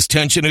heat as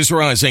tension is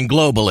rising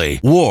globally.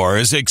 War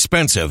is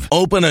expensive.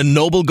 Open a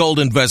Noble Gold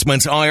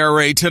Investments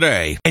IRA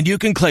today, and you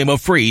can claim a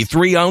free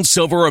 3-ounce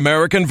silver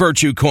American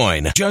Virtue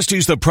coin. Just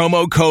use the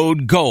promo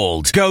code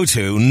GOLD. Go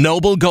to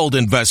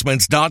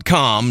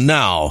noblegoldinvestments.com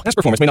now. Past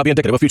performance may not be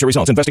indicative of future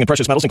results. Investing in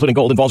precious metals, including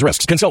gold, involves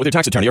risks. Consult with your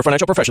tax attorney or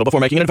financial professional before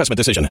making an investment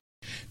decision.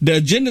 The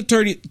Agenda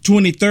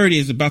 2030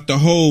 is about the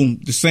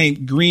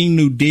same Green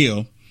New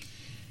Deal,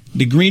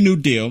 the Green New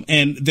Deal,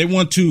 and they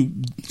want to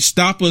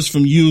stop us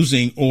from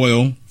using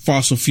oil,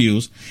 fossil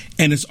fuels,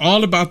 and it's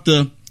all about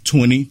the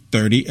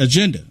 2030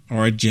 agenda,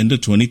 or Agenda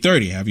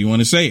 2030, however you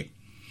want to say it.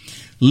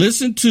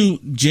 Listen to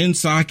Jen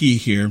Psaki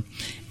here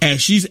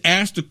as she's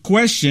asked a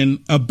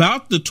question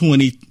about the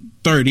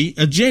 2030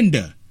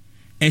 agenda,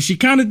 and she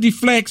kind of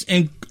deflects,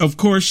 and of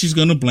course she's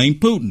going to blame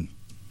Putin.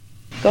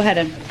 Go ahead.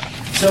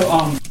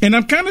 And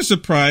I'm kind of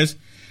surprised.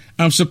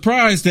 I'm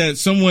surprised that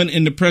someone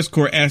in the press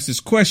corps asked this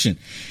question,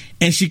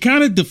 and she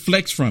kind of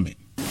deflects from it.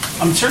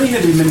 I'm turning to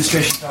the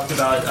administration talked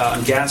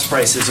about gas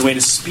prices. A way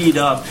to speed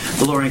up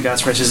the lowering of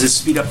gas prices is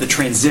speed up the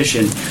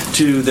transition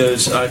to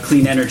those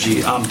clean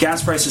energy.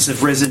 Gas prices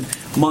have risen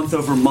month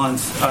over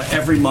month,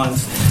 every month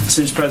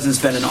since the president's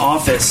been in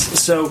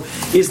office. So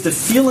is the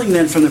feeling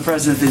then from the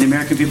president that the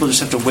American people just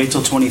have to wait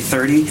till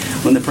 2030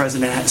 when the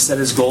president has set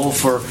his goal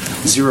for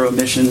zero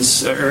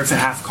emissions, or if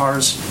half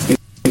cars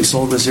being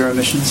sold with zero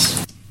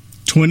emissions?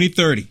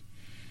 2030.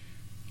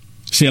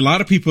 See, a lot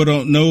of people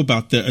don't know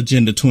about the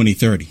Agenda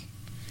 2030.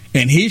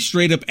 And he's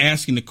straight up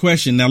asking the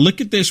question. Now, look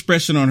at the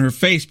expression on her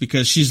face,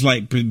 because she's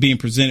like being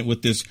presented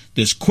with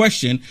this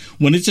question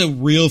when it's a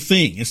real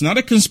thing. It's not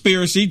a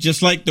conspiracy,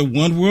 just like the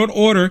one world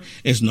order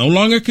is no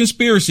longer a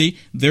conspiracy.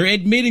 They're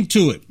admitting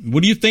to it.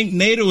 What do you think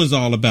NATO is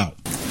all about?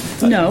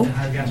 No,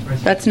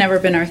 that's never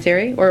been our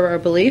theory or our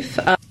belief.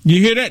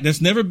 You hear that? That's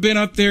never been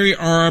our theory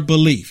or our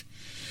belief.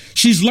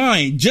 She's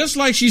lying, just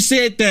like she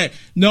said that,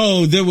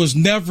 no, there was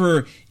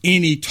never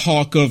any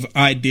talk of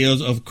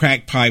ideas of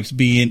crack pipes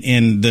being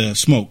in the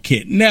smoke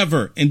kit.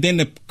 Never. And then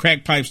the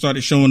crack pipes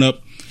started showing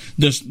up in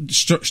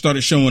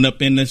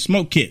the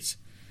smoke kits.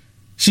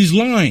 She's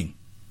lying.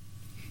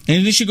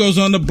 And then she goes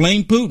on to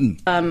blame Putin.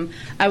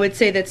 I would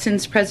say that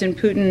since President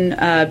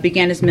Putin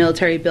began his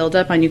military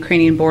buildup on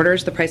Ukrainian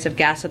borders, the price of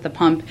gas at the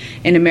pump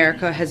in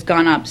America has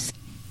gone up.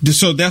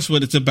 So that's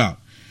what it's about.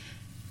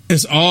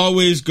 It's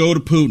always go to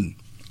Putin.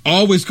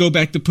 Always go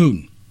back to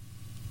Putin.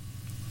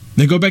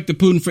 They go back to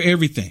Putin for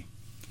everything.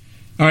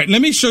 All right,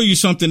 let me show you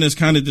something that's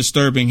kind of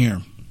disturbing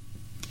here.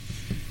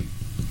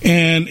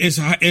 And it's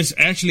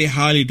actually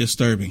highly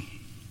disturbing.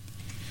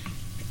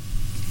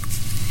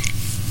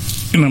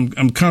 And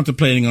I'm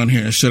contemplating on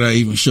here, should I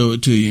even show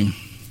it to you?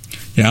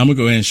 Yeah, I'm going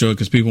to go ahead and show it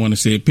because people want to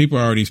see it. People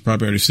are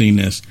probably already seen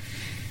this.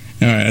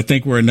 All right, I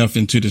think we're enough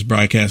into this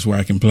broadcast where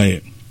I can play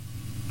it.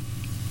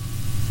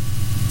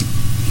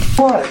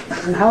 What?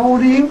 And how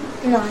old are you?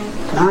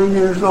 9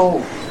 years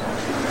old.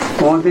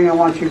 The one thing I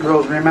want you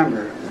girls to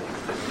remember,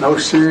 no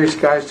serious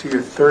guys till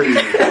you're 30.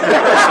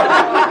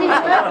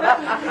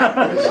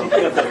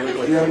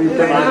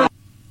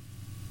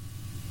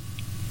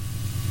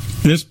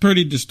 It's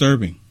pretty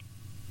disturbing.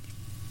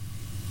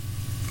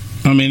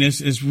 I mean,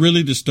 it's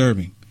really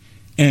disturbing.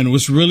 And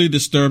what's really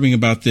disturbing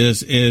about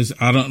this is,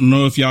 I don't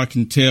know if y'all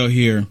can tell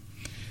here,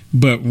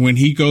 but when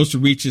he goes to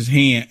reach his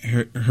hand,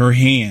 her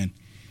hand,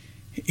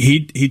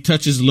 he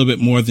touches a little bit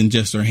more than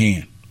just her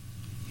hand.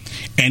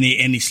 And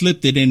he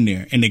slipped it in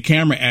there, and the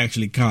camera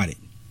actually caught it.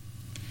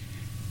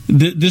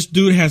 This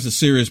dude has a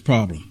serious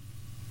problem.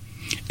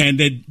 And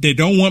they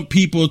don't want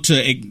people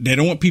to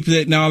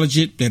acknowledge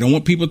it. They don't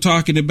want people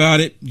talking about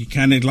it. You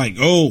kind of like,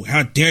 oh,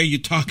 how dare you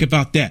talk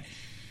about that?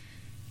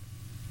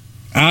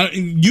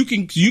 You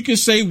can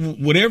say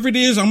whatever it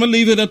is. I'm gonna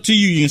leave it up to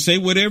you. You can say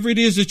whatever it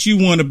is that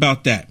you want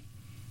about that.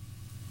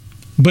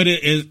 But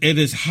it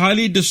is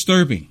highly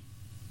disturbing.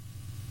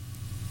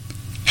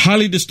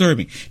 Highly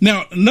disturbing.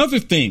 Now, another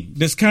thing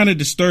that's kind of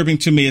disturbing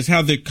to me is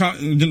how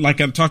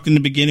like I talked in the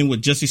beginning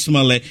with Jussie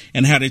Smollett,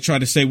 and how they try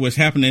to say what's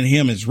happening to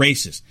him is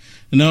racist.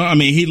 No, I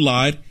mean, he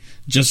lied.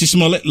 Jussie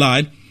Smollett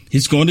lied.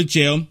 He's going to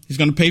jail. He's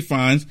going to pay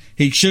fines.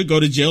 He should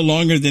go to jail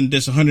longer than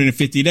this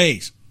 150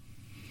 days.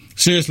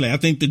 Seriously, I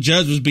think the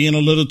judge was being a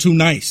little too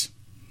nice.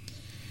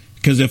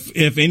 Because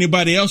if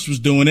anybody else was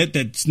doing it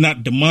that's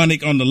not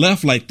demonic on the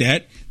left like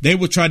that, they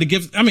would try to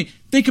give. I mean,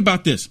 think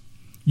about this.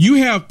 You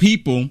have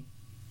people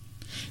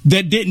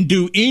that didn't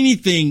do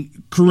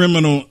anything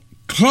criminal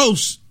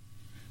close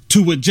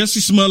to what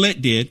Jussie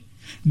Smollett did,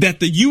 that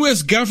the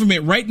U.S.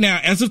 government right now,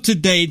 as of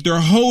today,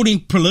 they're holding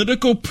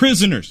political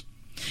prisoners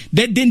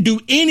that didn't do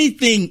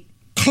anything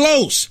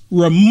close,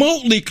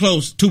 remotely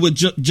close to what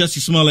Jussie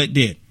Smollett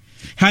did.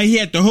 How he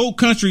had the whole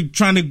country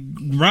trying to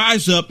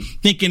rise up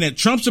thinking that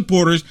Trump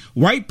supporters,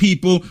 white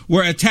people,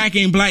 were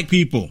attacking black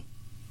people.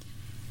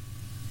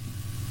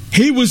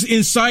 He was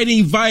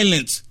inciting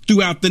violence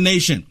throughout the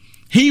nation.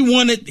 He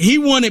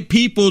wanted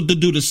people to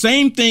do the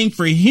same thing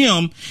for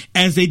him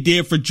as they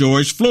did for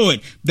George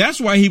Floyd.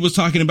 That's why he was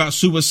talking about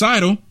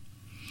suicidal.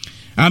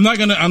 I'm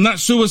not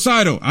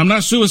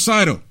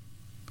suicidal.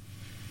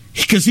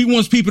 Because he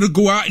wants people to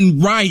go out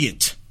and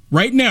riot.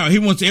 Right now, he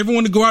wants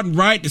everyone to go out and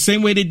riot the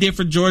same way they did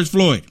for George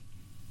Floyd.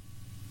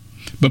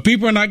 But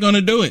people are not going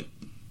to do it.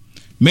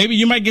 Maybe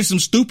you might get some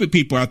stupid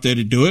people out there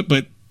to do it,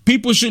 but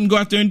people shouldn't go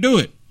out there and do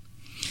it.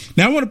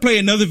 Now, I want to play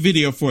another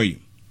video for you.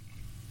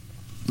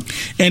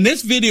 And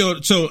this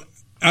video, so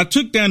I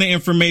took down the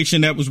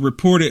information that was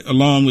reported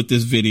along with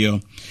this video,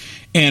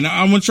 and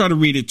I'm going to try to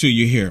read it to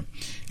you here.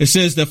 It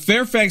says the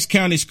Fairfax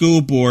County School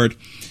Board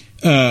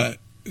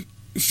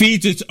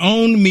feeds its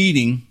own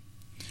meeting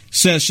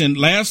session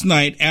last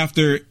night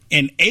after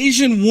an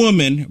Asian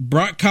woman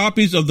brought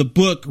copies of the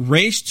book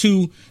Race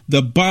to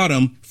the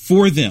Bottom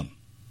for them.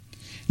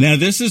 Now,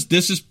 this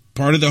is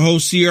part of the whole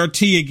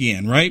CRT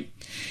again, right?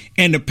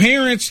 And the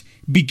parents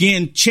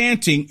began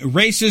chanting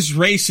racist,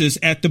 racist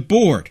at the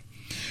board,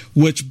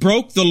 which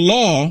broke the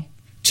law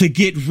to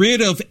get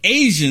rid of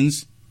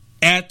Asians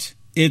at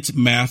its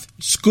math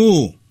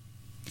school.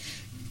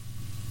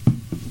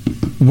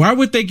 Why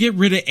would they get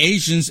rid of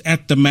Asians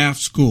at the math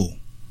school?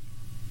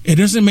 It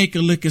doesn't make a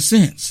lick of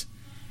sense,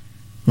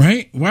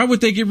 right? Why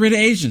would they get rid of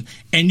Asians?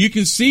 And you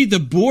can see the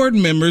board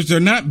members, they're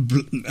not,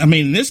 I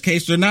mean, in this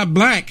case, they're not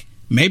black.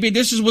 Maybe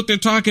this is what they're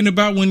talking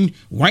about when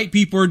white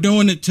people are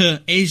doing it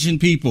to Asian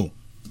people.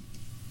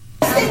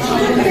 What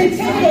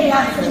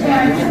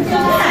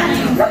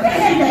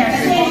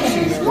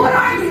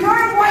are you? You're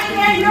a white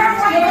man, you're a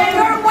white man,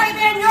 you're a white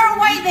man, you're a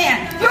white man,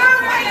 you're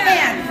a white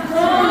man.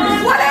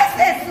 What is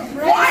this?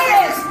 Why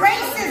is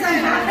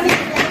racism happening?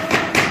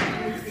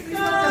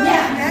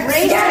 Yeah,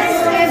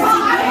 racist.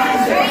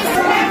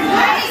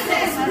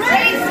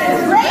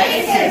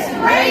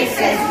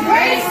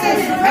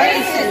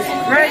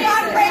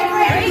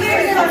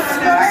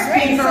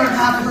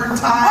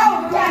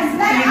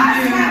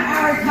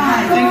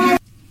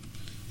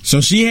 So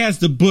she has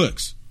the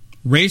books,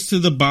 Race to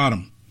the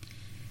Bottom.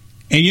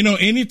 And, you know,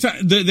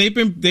 anytime they've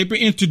been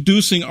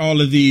introducing all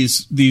of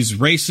these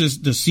races,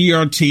 the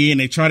CRT,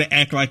 and they try to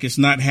act like it's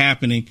not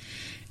happening.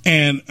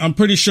 And I'm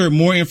pretty sure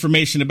more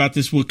information about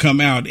this will come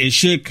out. It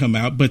should come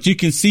out. But you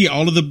can see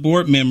all of the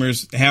board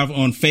members have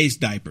on face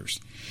diapers.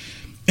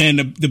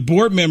 and the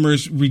board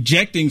members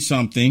rejecting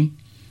something,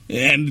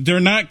 and they're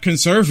not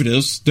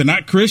conservatives, they're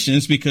not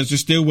Christians because they're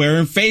still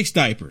wearing face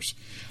diapers.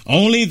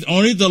 Only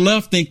the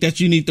left think that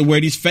you need to wear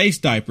these face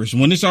diapers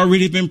when it's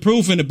already been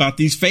proven about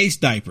these face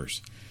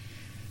diapers.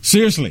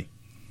 Seriously.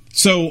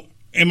 So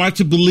am I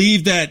to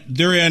believe that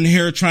they're in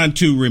here trying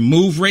to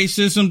remove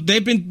racism?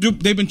 They've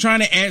been trying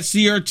to add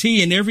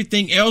CRT and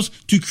everything else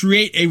to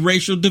create a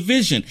racial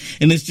division.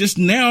 And it's just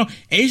now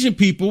Asian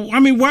people. I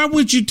mean, why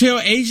would you tell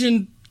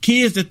Asian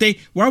kids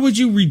why would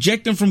you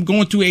reject them from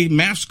going to a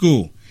math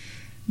school?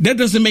 That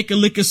doesn't make a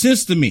lick of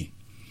sense to me.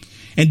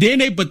 And then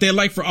they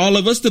like for all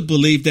of us to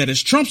believe that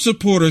it's Trump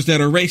supporters that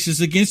are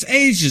racist against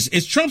Asians.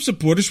 It's Trump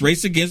supporters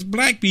racist against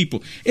black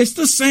people. It's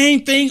the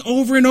same thing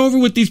over and over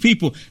with these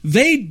people.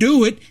 They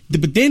do it,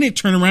 but then they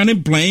turn around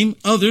and blame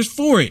others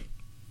for it.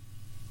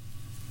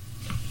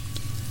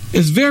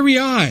 It's very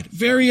odd,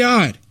 very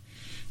odd.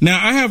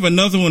 Now, I have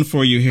another one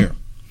for you here.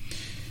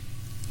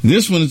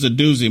 This one is a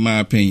doozy, in my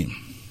opinion.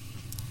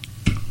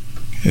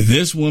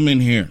 This woman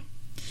here,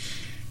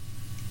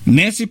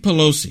 Nancy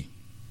Pelosi,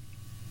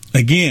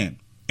 again,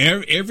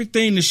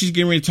 everything that she's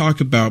getting ready to talk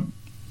about.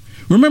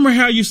 Remember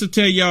how I used to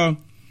tell y'all,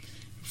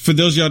 for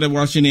those of y'all that are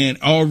watching in,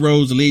 all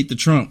roads lead to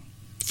Trump.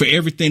 For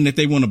everything that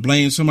they want to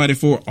blame somebody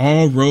for,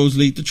 all roads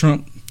lead to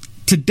Trump.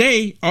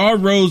 Today, all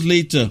roads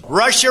lead to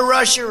Russia.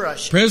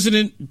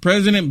 President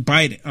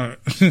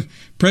Biden,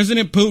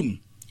 President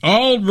Putin.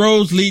 All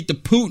roads lead to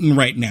Putin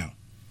right now.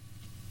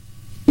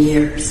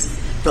 Years.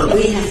 But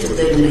we have to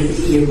live in a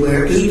year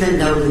where even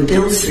though the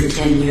bill's for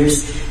 10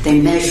 years,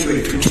 they measure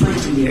it for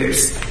 20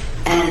 years.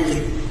 And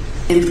the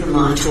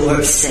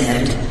imprimatur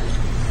said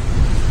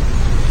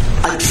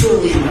 $1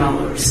 trillion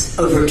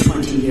over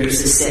 20 years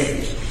is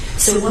saved.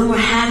 So when we're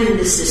having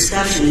this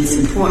discussion, it's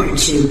important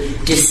to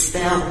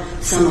dispel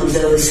some of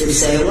those who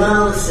say,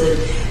 well, it's the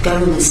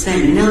government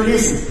spending. No, it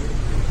isn't.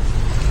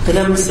 The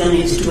government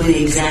spending is doing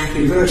the exact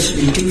reverse,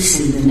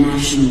 reducing the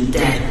national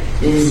debt.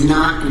 It is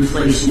not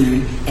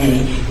inflationary,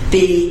 A.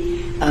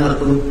 B,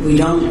 we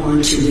don't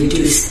want to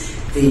reduce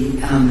the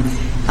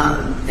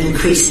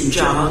increase in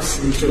jobs,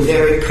 which we're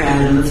very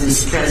proud of.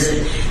 This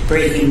president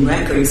breaking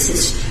records,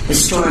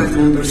 historic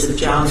numbers of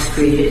jobs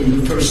created in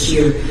the first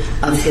year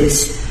of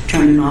his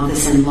term in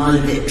office, and a lot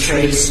of it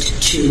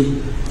traced to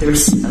the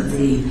rest of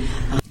the...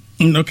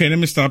 Okay, let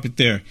me stop it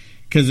there,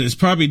 because it's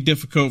probably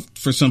difficult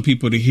for some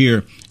people to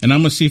hear, and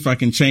I'm going to see if I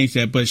can change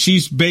that. But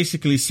she's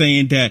basically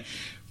saying that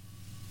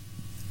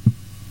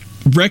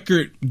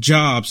record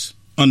jobs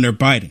under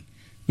Biden.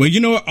 Well, you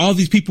know what? All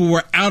these people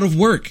were out of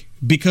work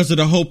because of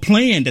the whole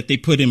plan that they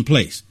put in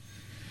place.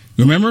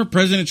 Remember,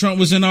 President Trump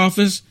was in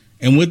office,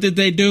 and what did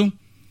they do?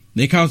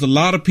 They caused a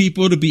lot of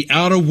people to be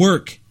out of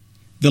work.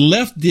 The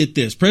left did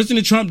this.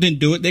 President Trump didn't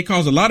do it. They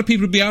caused a lot of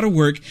people to be out of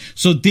work.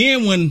 So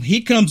then when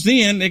he comes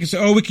in, they can say,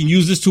 oh, we can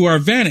use this to our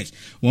advantage.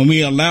 When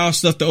we allow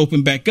stuff to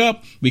open back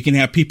up, we can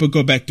have people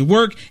go back to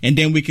work. And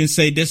then we can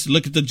say this,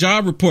 look at the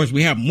job reports.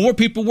 We have more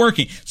people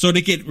working. So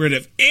they get rid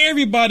of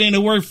everybody in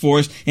the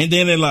workforce, and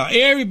then they allow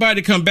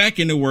everybody to come back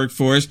in the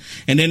workforce.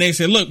 And then they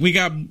say, look, we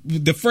got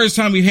the first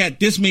time we've had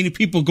this many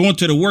people going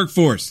to the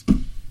workforce.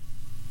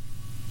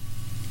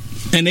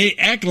 And they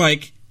act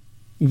like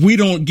we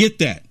don't get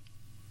that.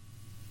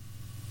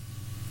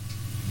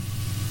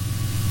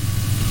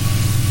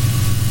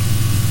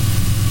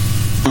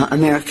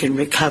 American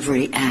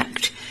Recovery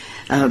Act.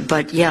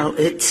 But yeah,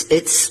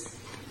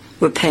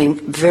 we're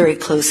paying very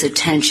close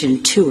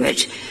attention to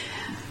it.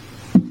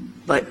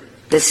 But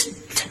this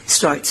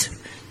starts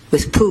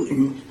with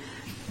Putin,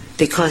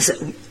 because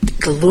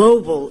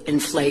global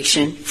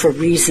inflation for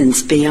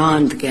reasons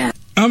beyond the gas.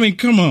 I mean,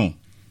 come on.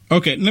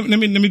 Okay, let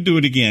me do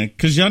it again,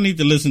 because y'all need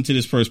to listen to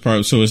this first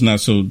part so it's not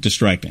so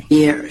distracting.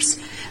 Years.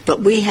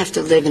 But we have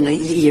to live in a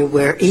year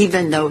where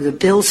even though the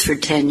bill's for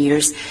 10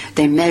 years,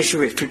 they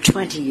measure it for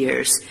 20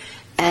 years.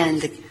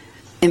 And the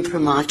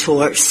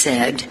imprimatur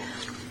said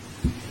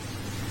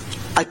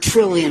 $1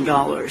 trillion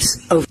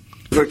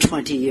over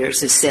 20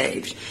 years is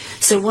saved.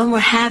 So when we're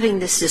having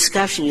this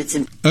discussion, it's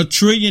 $1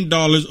 trillion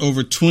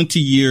over 20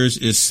 years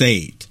is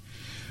saved.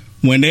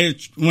 When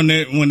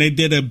they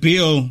did a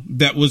bill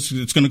that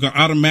it's going to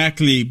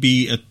automatically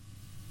be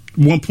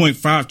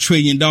 $1.5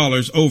 trillion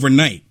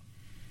overnight.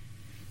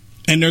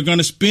 And they're going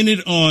to spend it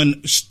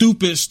on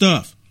stupid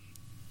stuff.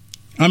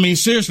 I mean,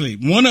 seriously,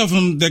 one of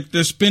them,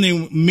 they're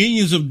spending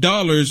millions of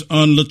dollars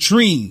on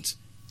latrines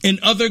in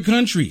other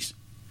countries.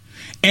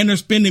 And they're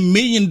spending $1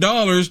 million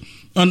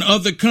on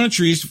other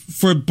countries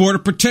for border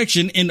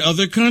protection in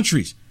other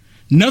countries.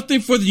 Nothing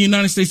for the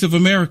United States of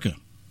America.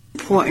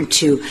 Important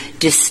to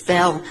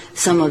dispel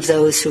some of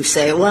those who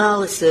say,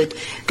 well, it's the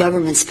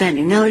government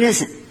spending. No, it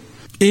isn't.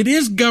 It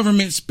is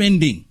government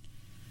spending.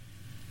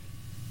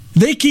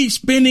 They keep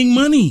spending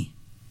money.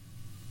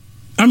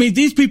 I mean,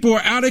 these people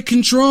are out of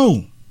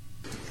control.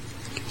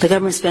 The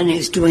government spending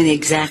is doing the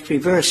exact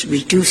reverse,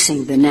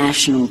 reducing the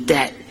national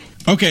debt.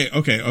 Okay.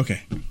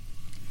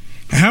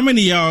 How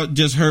many of y'all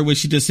just heard what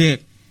she just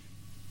said?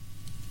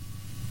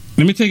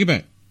 Let me take it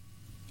back.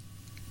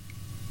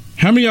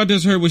 How many of y'all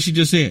just heard what she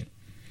just said?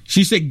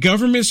 She said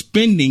government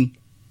spending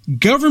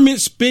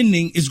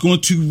is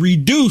going to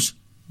reduce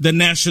the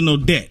national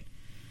debt.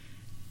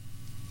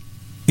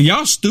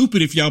 Y'all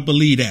stupid if y'all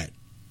believe that.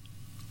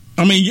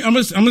 I mean, I'm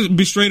gonna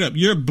be straight up.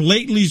 You're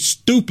blatantly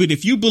stupid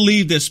if you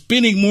believe that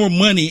spending more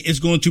money is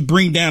going to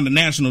bring down the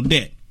national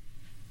debt.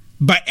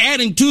 By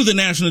adding to the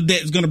national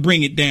debt is going to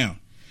bring it down.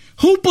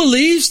 Who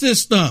believes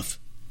this stuff?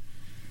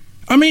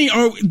 I mean,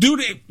 do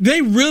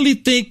they really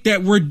think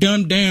that we're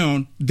dumbed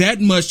down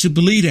that much to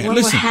believe that? When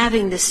we're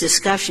having this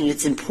discussion,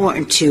 it's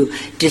important to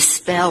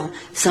dispel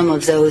some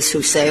of those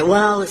who say,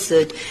 well, it's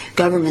the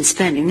government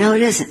spending. No,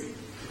 it isn't.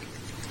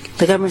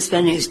 The government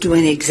spending is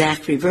doing the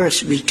exact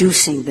reverse,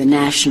 reducing the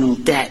national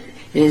debt.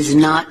 It is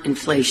not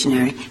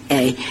inflationary,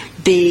 A.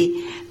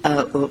 B.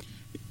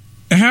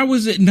 How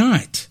is it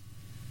not?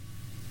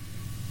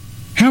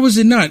 How is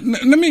it not?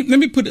 Let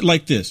me put it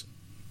like this.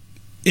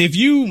 If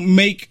you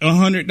make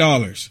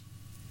 $100,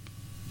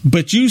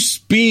 but you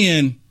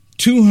spend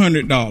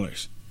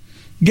 $200,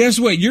 guess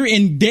what? You're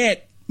in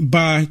debt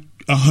by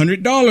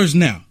 $100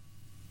 now.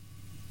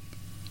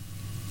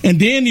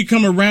 And then you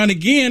come around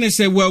again and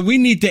say, well, we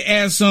need to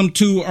add some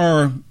to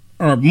our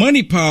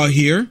money pile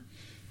here.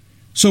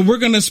 So we're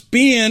going to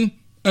spend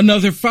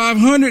another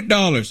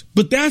 $500,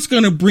 but that's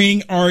going to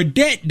bring our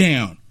debt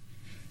down.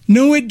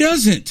 No, it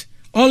doesn't.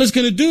 All it's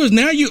going to do is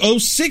now you owe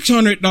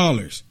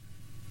 $600.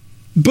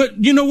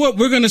 But you know what?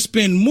 We're going to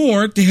spend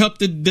more to help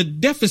the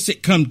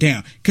deficit come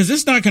down because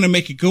it's not going to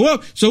make it go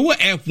up. So we'll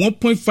add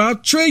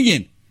 $1.5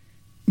 trillion.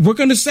 We're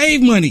going to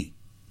save money.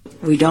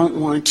 We don't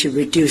want to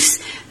reduce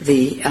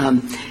the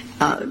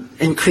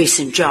increase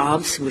in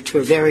jobs, which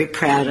we're very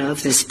proud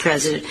of. This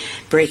president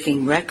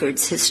breaking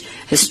records,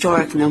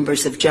 historic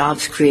numbers of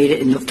jobs created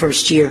in the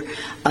first year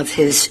of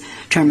his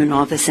term in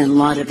office, and a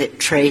lot of it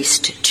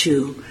traced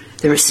to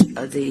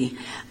the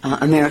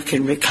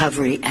American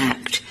Recovery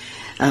Act.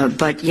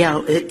 But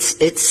yeah,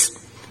 it's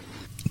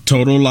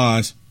total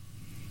lies.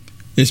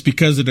 It's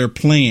because of their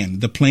plan,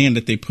 the plan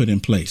that they put in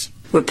place.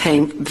 We're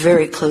paying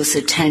very close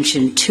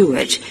attention to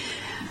it.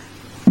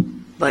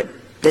 But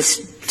this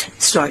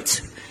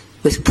starts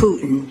with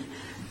Putin.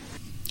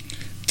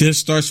 This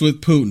starts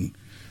with Putin.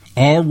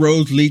 All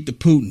roads lead to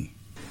Putin.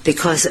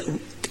 Because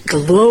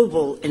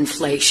global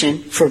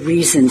inflation, for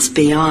reasons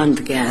beyond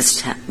the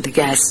gas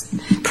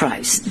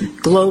price,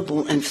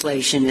 global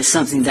inflation is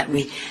something that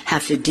we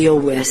have to deal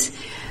with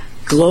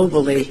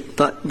globally,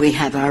 but we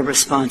have our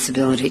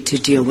responsibility to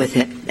deal with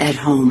it at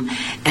home,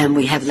 and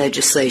we have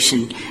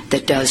legislation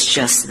that does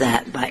just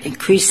that by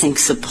increasing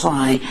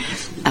supply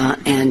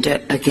and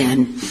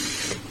again,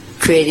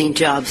 creating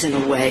jobs in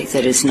a way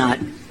that is not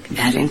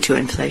adding to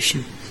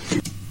inflation.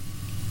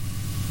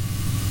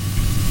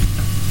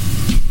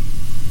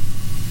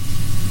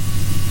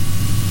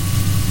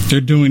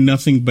 They're doing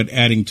nothing but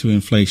adding to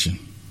inflation.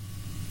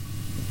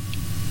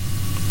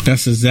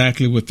 That's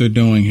exactly what they're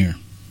doing here.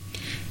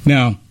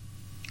 Now,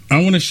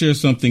 I want to share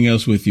something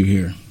else with you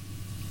here.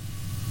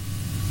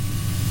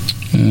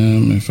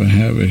 If I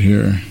have it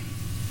here,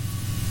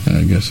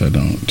 I guess I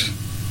don't.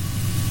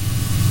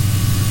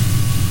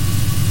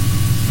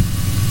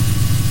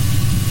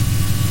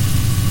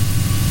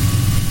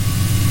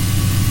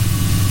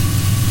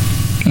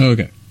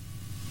 Okay.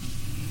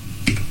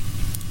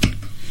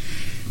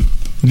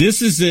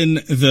 This is in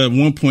the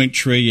 $1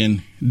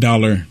 trillion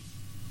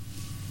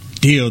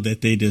deal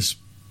that they just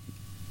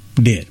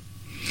did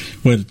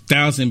with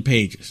 1,000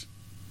 pages.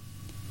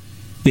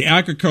 The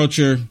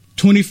agriculture,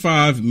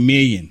 25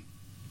 million.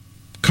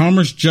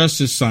 Commerce,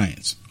 justice,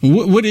 science.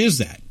 What is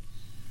that?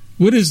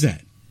 What is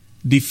that?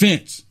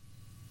 Defense,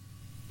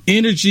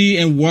 energy,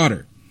 and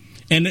water.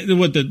 And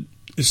what the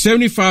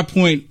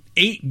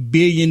 $75.8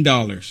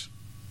 billion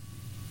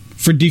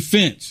for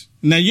defense.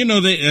 Now, you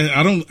know,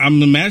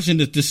 I'm imagining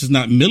that this is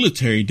not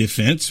military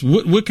defense.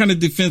 What kind of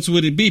defense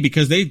would it be?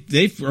 Because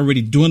they've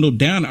already dwindled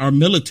down our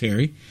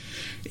military.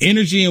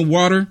 Energy and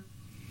water,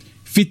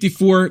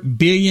 $54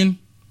 billion.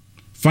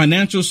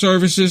 Financial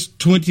services,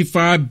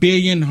 $25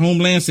 billion.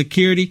 Homeland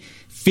security,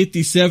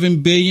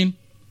 $57 billion.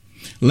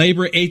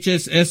 Labor,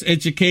 HSS,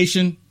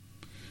 education,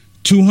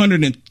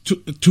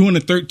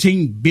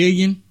 $213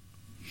 billion.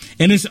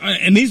 And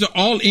these are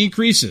all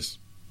increases.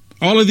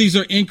 All of these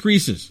are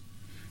increases,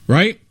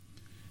 right?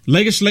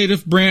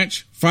 Legislative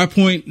branch,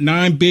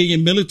 $5.9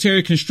 billion.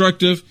 Military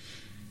constructive,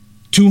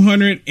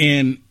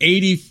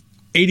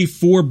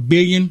 $284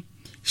 billion.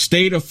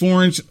 State of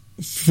foreign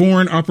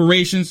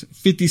operations,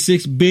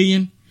 $56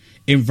 billion.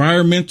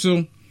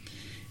 Environmental,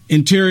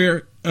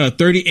 interior,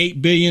 $38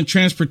 billion.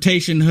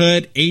 Transportation,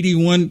 HUD,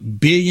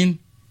 $81 billion.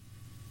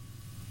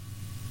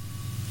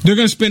 They're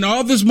going to spend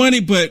all this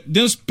money, but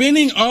them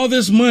spending all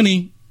this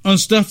money on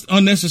stuff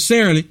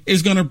unnecessarily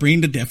is going to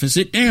bring the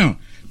deficit down.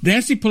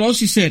 Nancy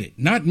Pelosi said it,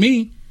 not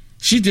me.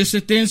 She just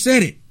sat there and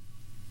said it.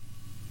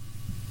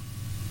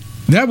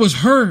 That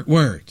was her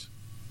words,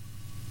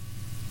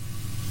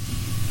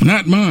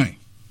 not mine.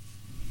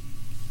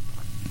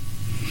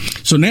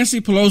 So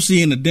Nancy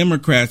Pelosi and the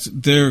Democrats,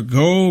 their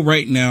goal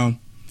right now,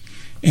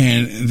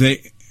 and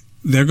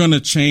they're going to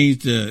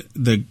change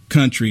the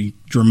country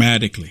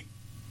dramatically.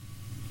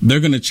 They're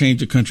going to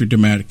change the country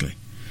dramatically.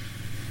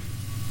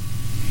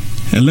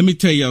 And let me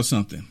tell y'all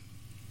something.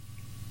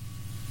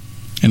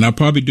 And I'll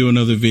probably do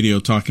another video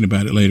talking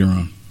about it later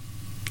on.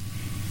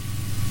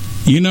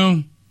 You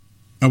know,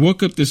 I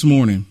woke up this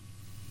morning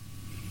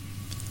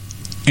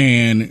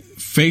and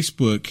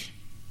Facebook,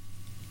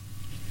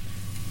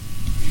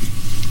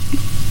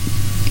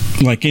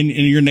 like in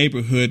your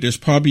neighborhood, there's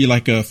probably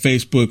like a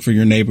Facebook for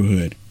your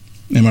neighborhood.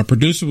 And my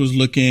producer was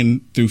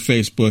looking through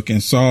Facebook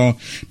and saw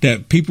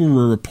that people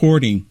were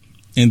reporting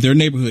in their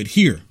neighborhood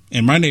here,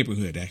 in my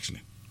neighborhood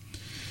actually,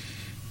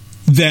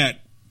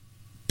 that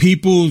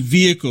people's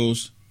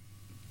vehicles,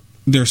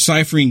 they're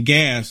ciphering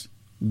gas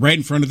right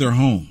in front of their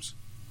homes.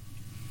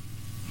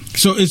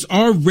 So it's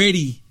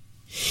already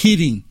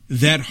hitting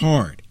that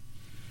hard.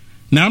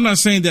 Now, I'm not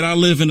saying that I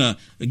live in a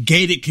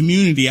gated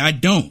community. I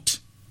don't.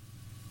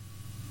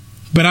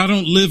 But I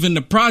don't live in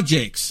the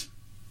projects.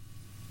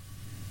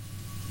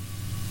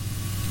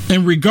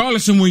 And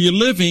regardless of where you're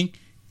living,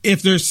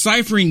 if they're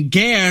ciphering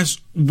gas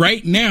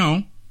right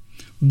now,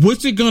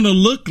 what's it going to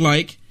look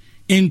like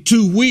in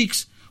 2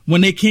 weeks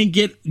when they can't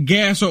get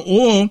gas or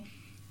oil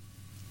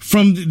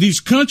from these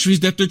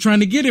countries that they're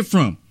trying to get it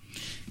from?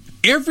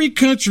 Every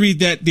country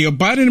that the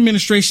Biden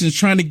administration is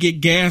trying to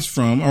get gas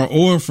from, or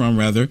oil from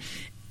rather,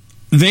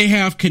 they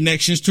have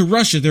connections to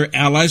Russia. They're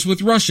allies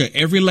with Russia,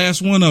 every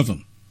last one of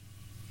them.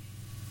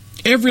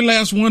 Every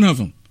last one of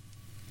them.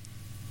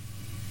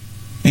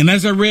 And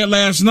as I read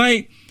last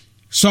night,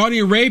 Saudi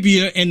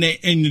Arabia and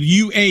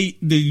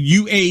the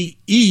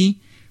UAE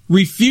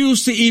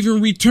refused to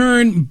even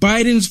return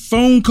Biden's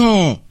phone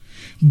call.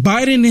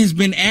 Biden has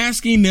been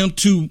asking them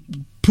to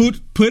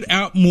put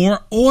out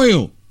more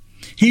oil.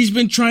 He's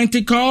been trying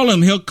to call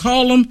him. He'll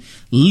call him,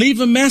 leave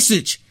a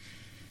message.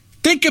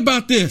 Think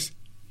about this.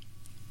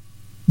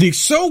 The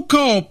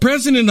so-called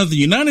president of the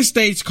United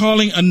States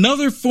calling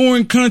another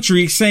foreign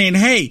country saying,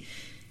 hey,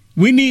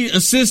 we need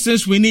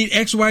assistance. We need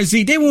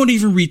XYZ. They won't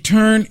even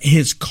return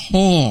his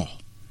call.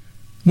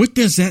 What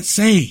does that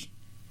say?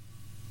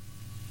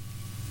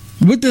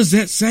 What does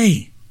that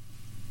say?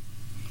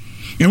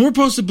 And we're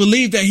supposed to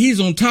believe that he's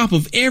on top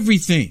of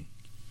everything.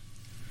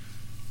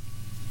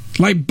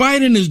 Like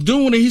Biden is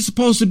doing what he's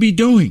supposed to be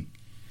doing.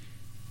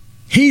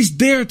 He's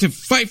there to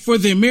fight for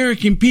the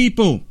American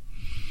people.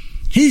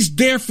 He's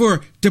there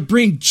to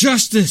bring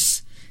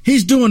justice.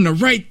 He's doing the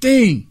right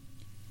thing.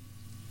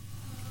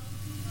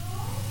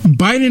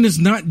 Biden is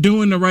not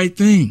doing the right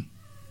thing.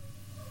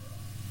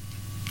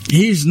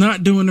 He's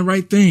not doing the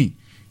right thing.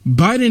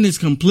 Biden is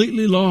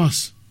completely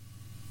lost.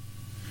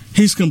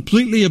 He's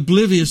completely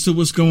oblivious to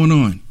what's going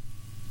on.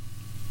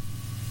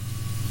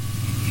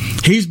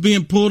 He's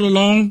being pulled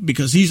along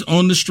because he's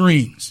on the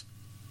strings.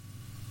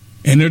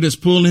 And they're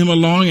just pulling him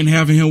along and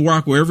having him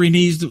walk wherever he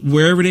needs to,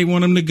 wherever they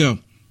want him to go.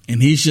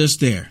 And he's just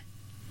there.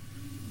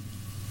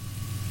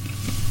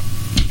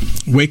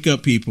 Wake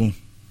up, people.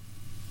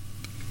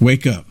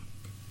 Wake up.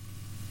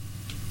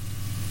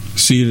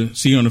 See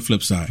you on the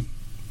flip side.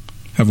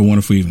 Have a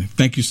wonderful evening.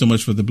 Thank you so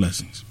much for the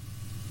blessings.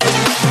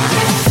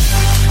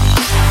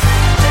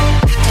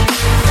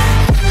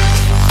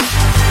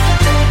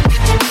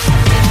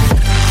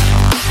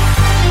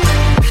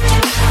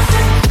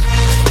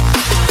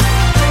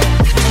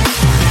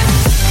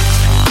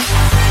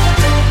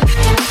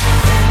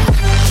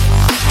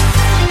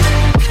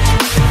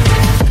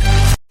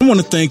 I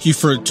want to thank you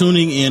for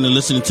tuning in and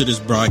listening to this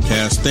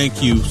broadcast.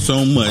 Thank you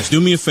so much. Do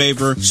me a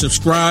favor,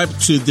 subscribe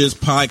to this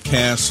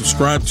podcast,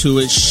 subscribe to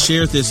it,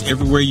 share this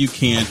everywhere you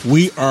can.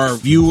 We are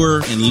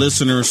viewer and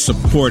listener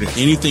supported.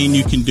 Anything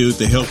you can do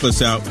to help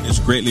us out is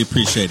greatly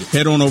appreciated.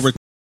 Head on over.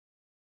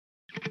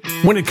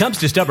 When it comes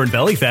to stubborn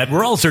belly fat,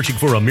 we're all searching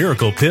for a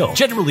miracle pill.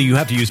 Generally, you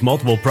have to use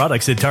multiple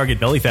products that target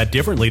belly fat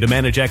differently to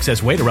manage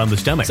excess weight around the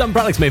stomach. Some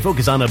products may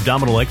focus on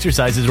abdominal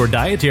exercises or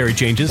dietary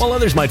changes, while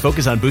others might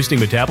focus on boosting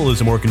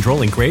metabolism or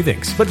controlling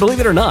cravings. But believe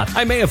it or not,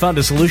 I may have found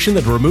a solution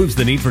that removes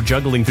the need for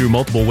juggling through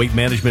multiple weight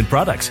management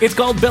products. It's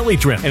called Belly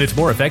Trim, and it's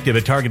more effective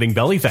at targeting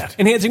belly fat,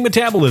 enhancing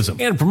metabolism,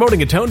 and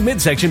promoting a toned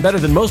midsection better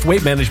than most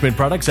weight management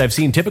products I've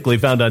seen typically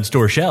found on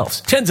store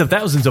shelves. Tens of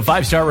thousands of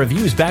 5-star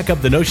reviews back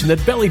up the notion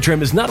that Belly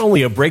Trim is not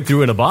only a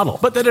breakthrough in a bottle,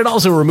 but that it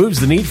also removes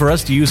the need for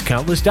us to use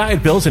countless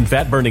diet pills and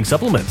fat-burning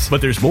supplements. But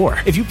there's more.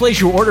 If you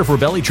place your order for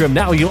Belly Trim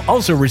now, you'll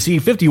also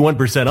receive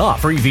 51%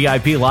 off, free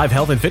VIP live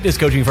health and fitness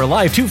coaching for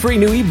life, 2 free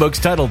new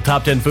ebooks titled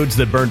Top 10 Foods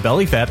That Burn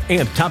Belly Fat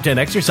and Top 10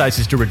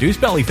 Exercises to Reduce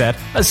Belly Fat,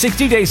 a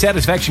 60-day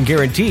satisfaction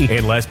guarantee,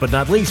 and last but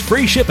not least,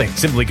 free shipping.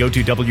 Simply go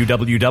to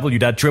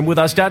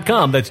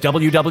www.trimwithus.com. That's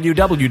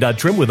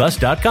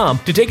www.trimwithus.com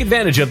to take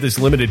advantage of this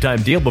limited time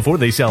deal before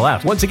they sell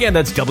out. Once again,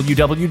 that's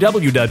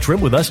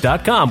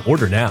www.trimwithus.com.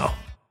 Order now.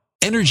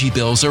 Energy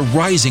bills are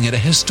rising at a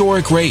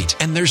historic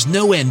rate, and there's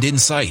no end in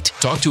sight.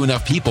 Talk to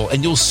enough people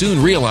and you'll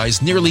soon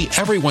realize nearly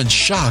everyone's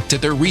shocked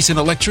at their recent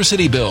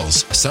electricity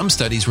bills. Some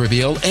studies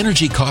reveal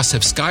energy costs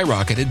have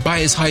skyrocketed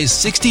by as high as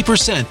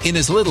 60% in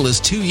as little as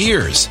 2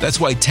 years. That's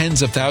why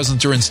tens of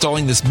thousands are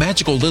installing this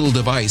magical little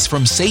device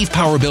from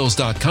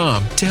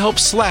SavePowerBills.com to help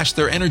slash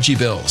their energy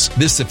bills.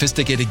 This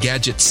sophisticated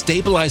gadget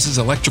stabilizes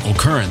electrical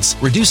currents,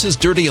 reduces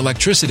dirty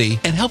electricity,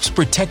 and helps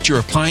protect your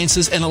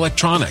appliances and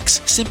electronics.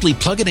 Simply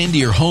plug it into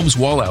your home's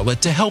wall outlet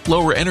to help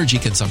lower energy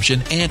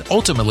consumption and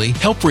ultimately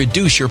help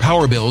reduce your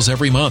power bills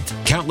every month.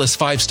 Countless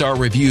 5-star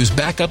reviews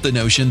back up the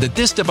notion that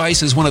this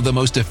device is one of the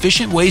most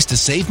efficient ways to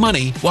save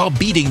money while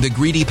beating the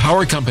greedy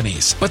power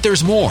companies. But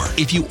there's more.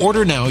 If you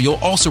order now, you'll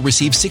also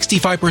receive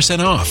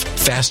 65% off,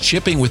 fast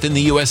shipping within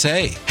the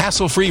USA,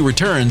 hassle-free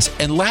returns,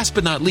 and last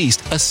but not least,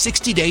 a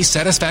 60-day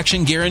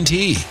satisfaction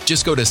guarantee.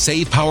 Just go to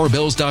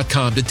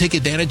SavePowerBills.com to take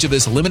advantage of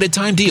this limited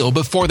time deal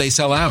before they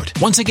sell out.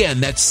 Once again,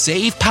 that's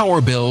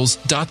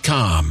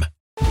SavePowerBills.com.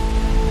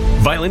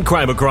 Violent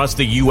crime across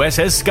the U.S.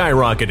 has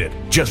skyrocketed.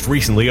 Just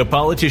recently, a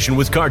politician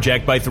was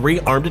carjacked by 3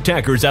 armed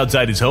attackers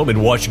outside his home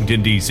in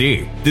Washington,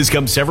 D.C. This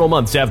comes several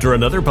months after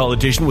another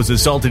politician was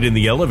assaulted in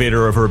the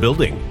elevator of her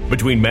building.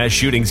 Between mass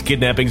shootings,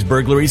 kidnappings,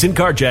 burglaries, and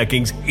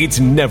carjackings, it's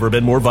never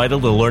been more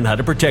vital to learn how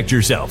to protect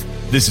yourself.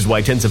 This is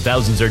why tens of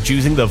thousands are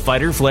choosing the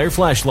Fighter Flare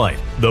flashlight.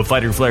 The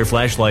Fighter Flare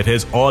flashlight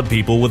has awed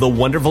people with a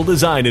wonderful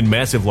design and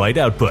massive light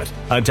output.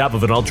 On top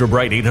of an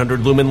ultra-bright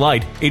 800-lumen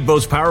light, it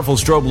boasts powerful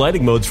strobe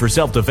lighting modes for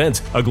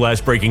self-defense, a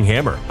glass-breaking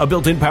hammer, a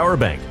built-in power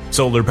bank,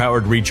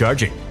 solar-powered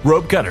recharging,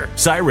 rope cutter,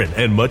 siren,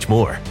 and much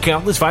more.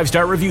 Countless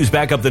 5-star reviews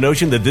back up the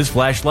notion that this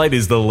flashlight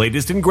is the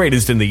latest and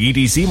greatest in the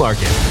EDC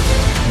market.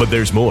 But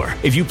there's more.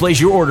 If you place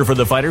your order for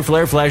the Fighter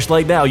Flare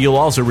flashlight now, you'll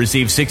also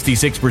receive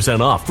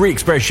 66% off, free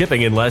express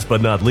shipping, and last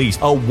but not least,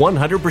 a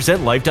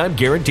 100% lifetime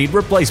guaranteed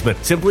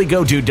replacement. Simply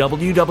go to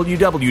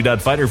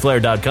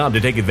www.fighterflare.com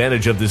to take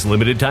advantage of this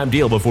limited time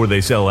deal before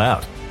they sell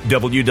out.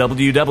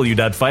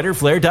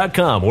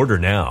 www.fighterflare.com. Order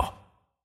now.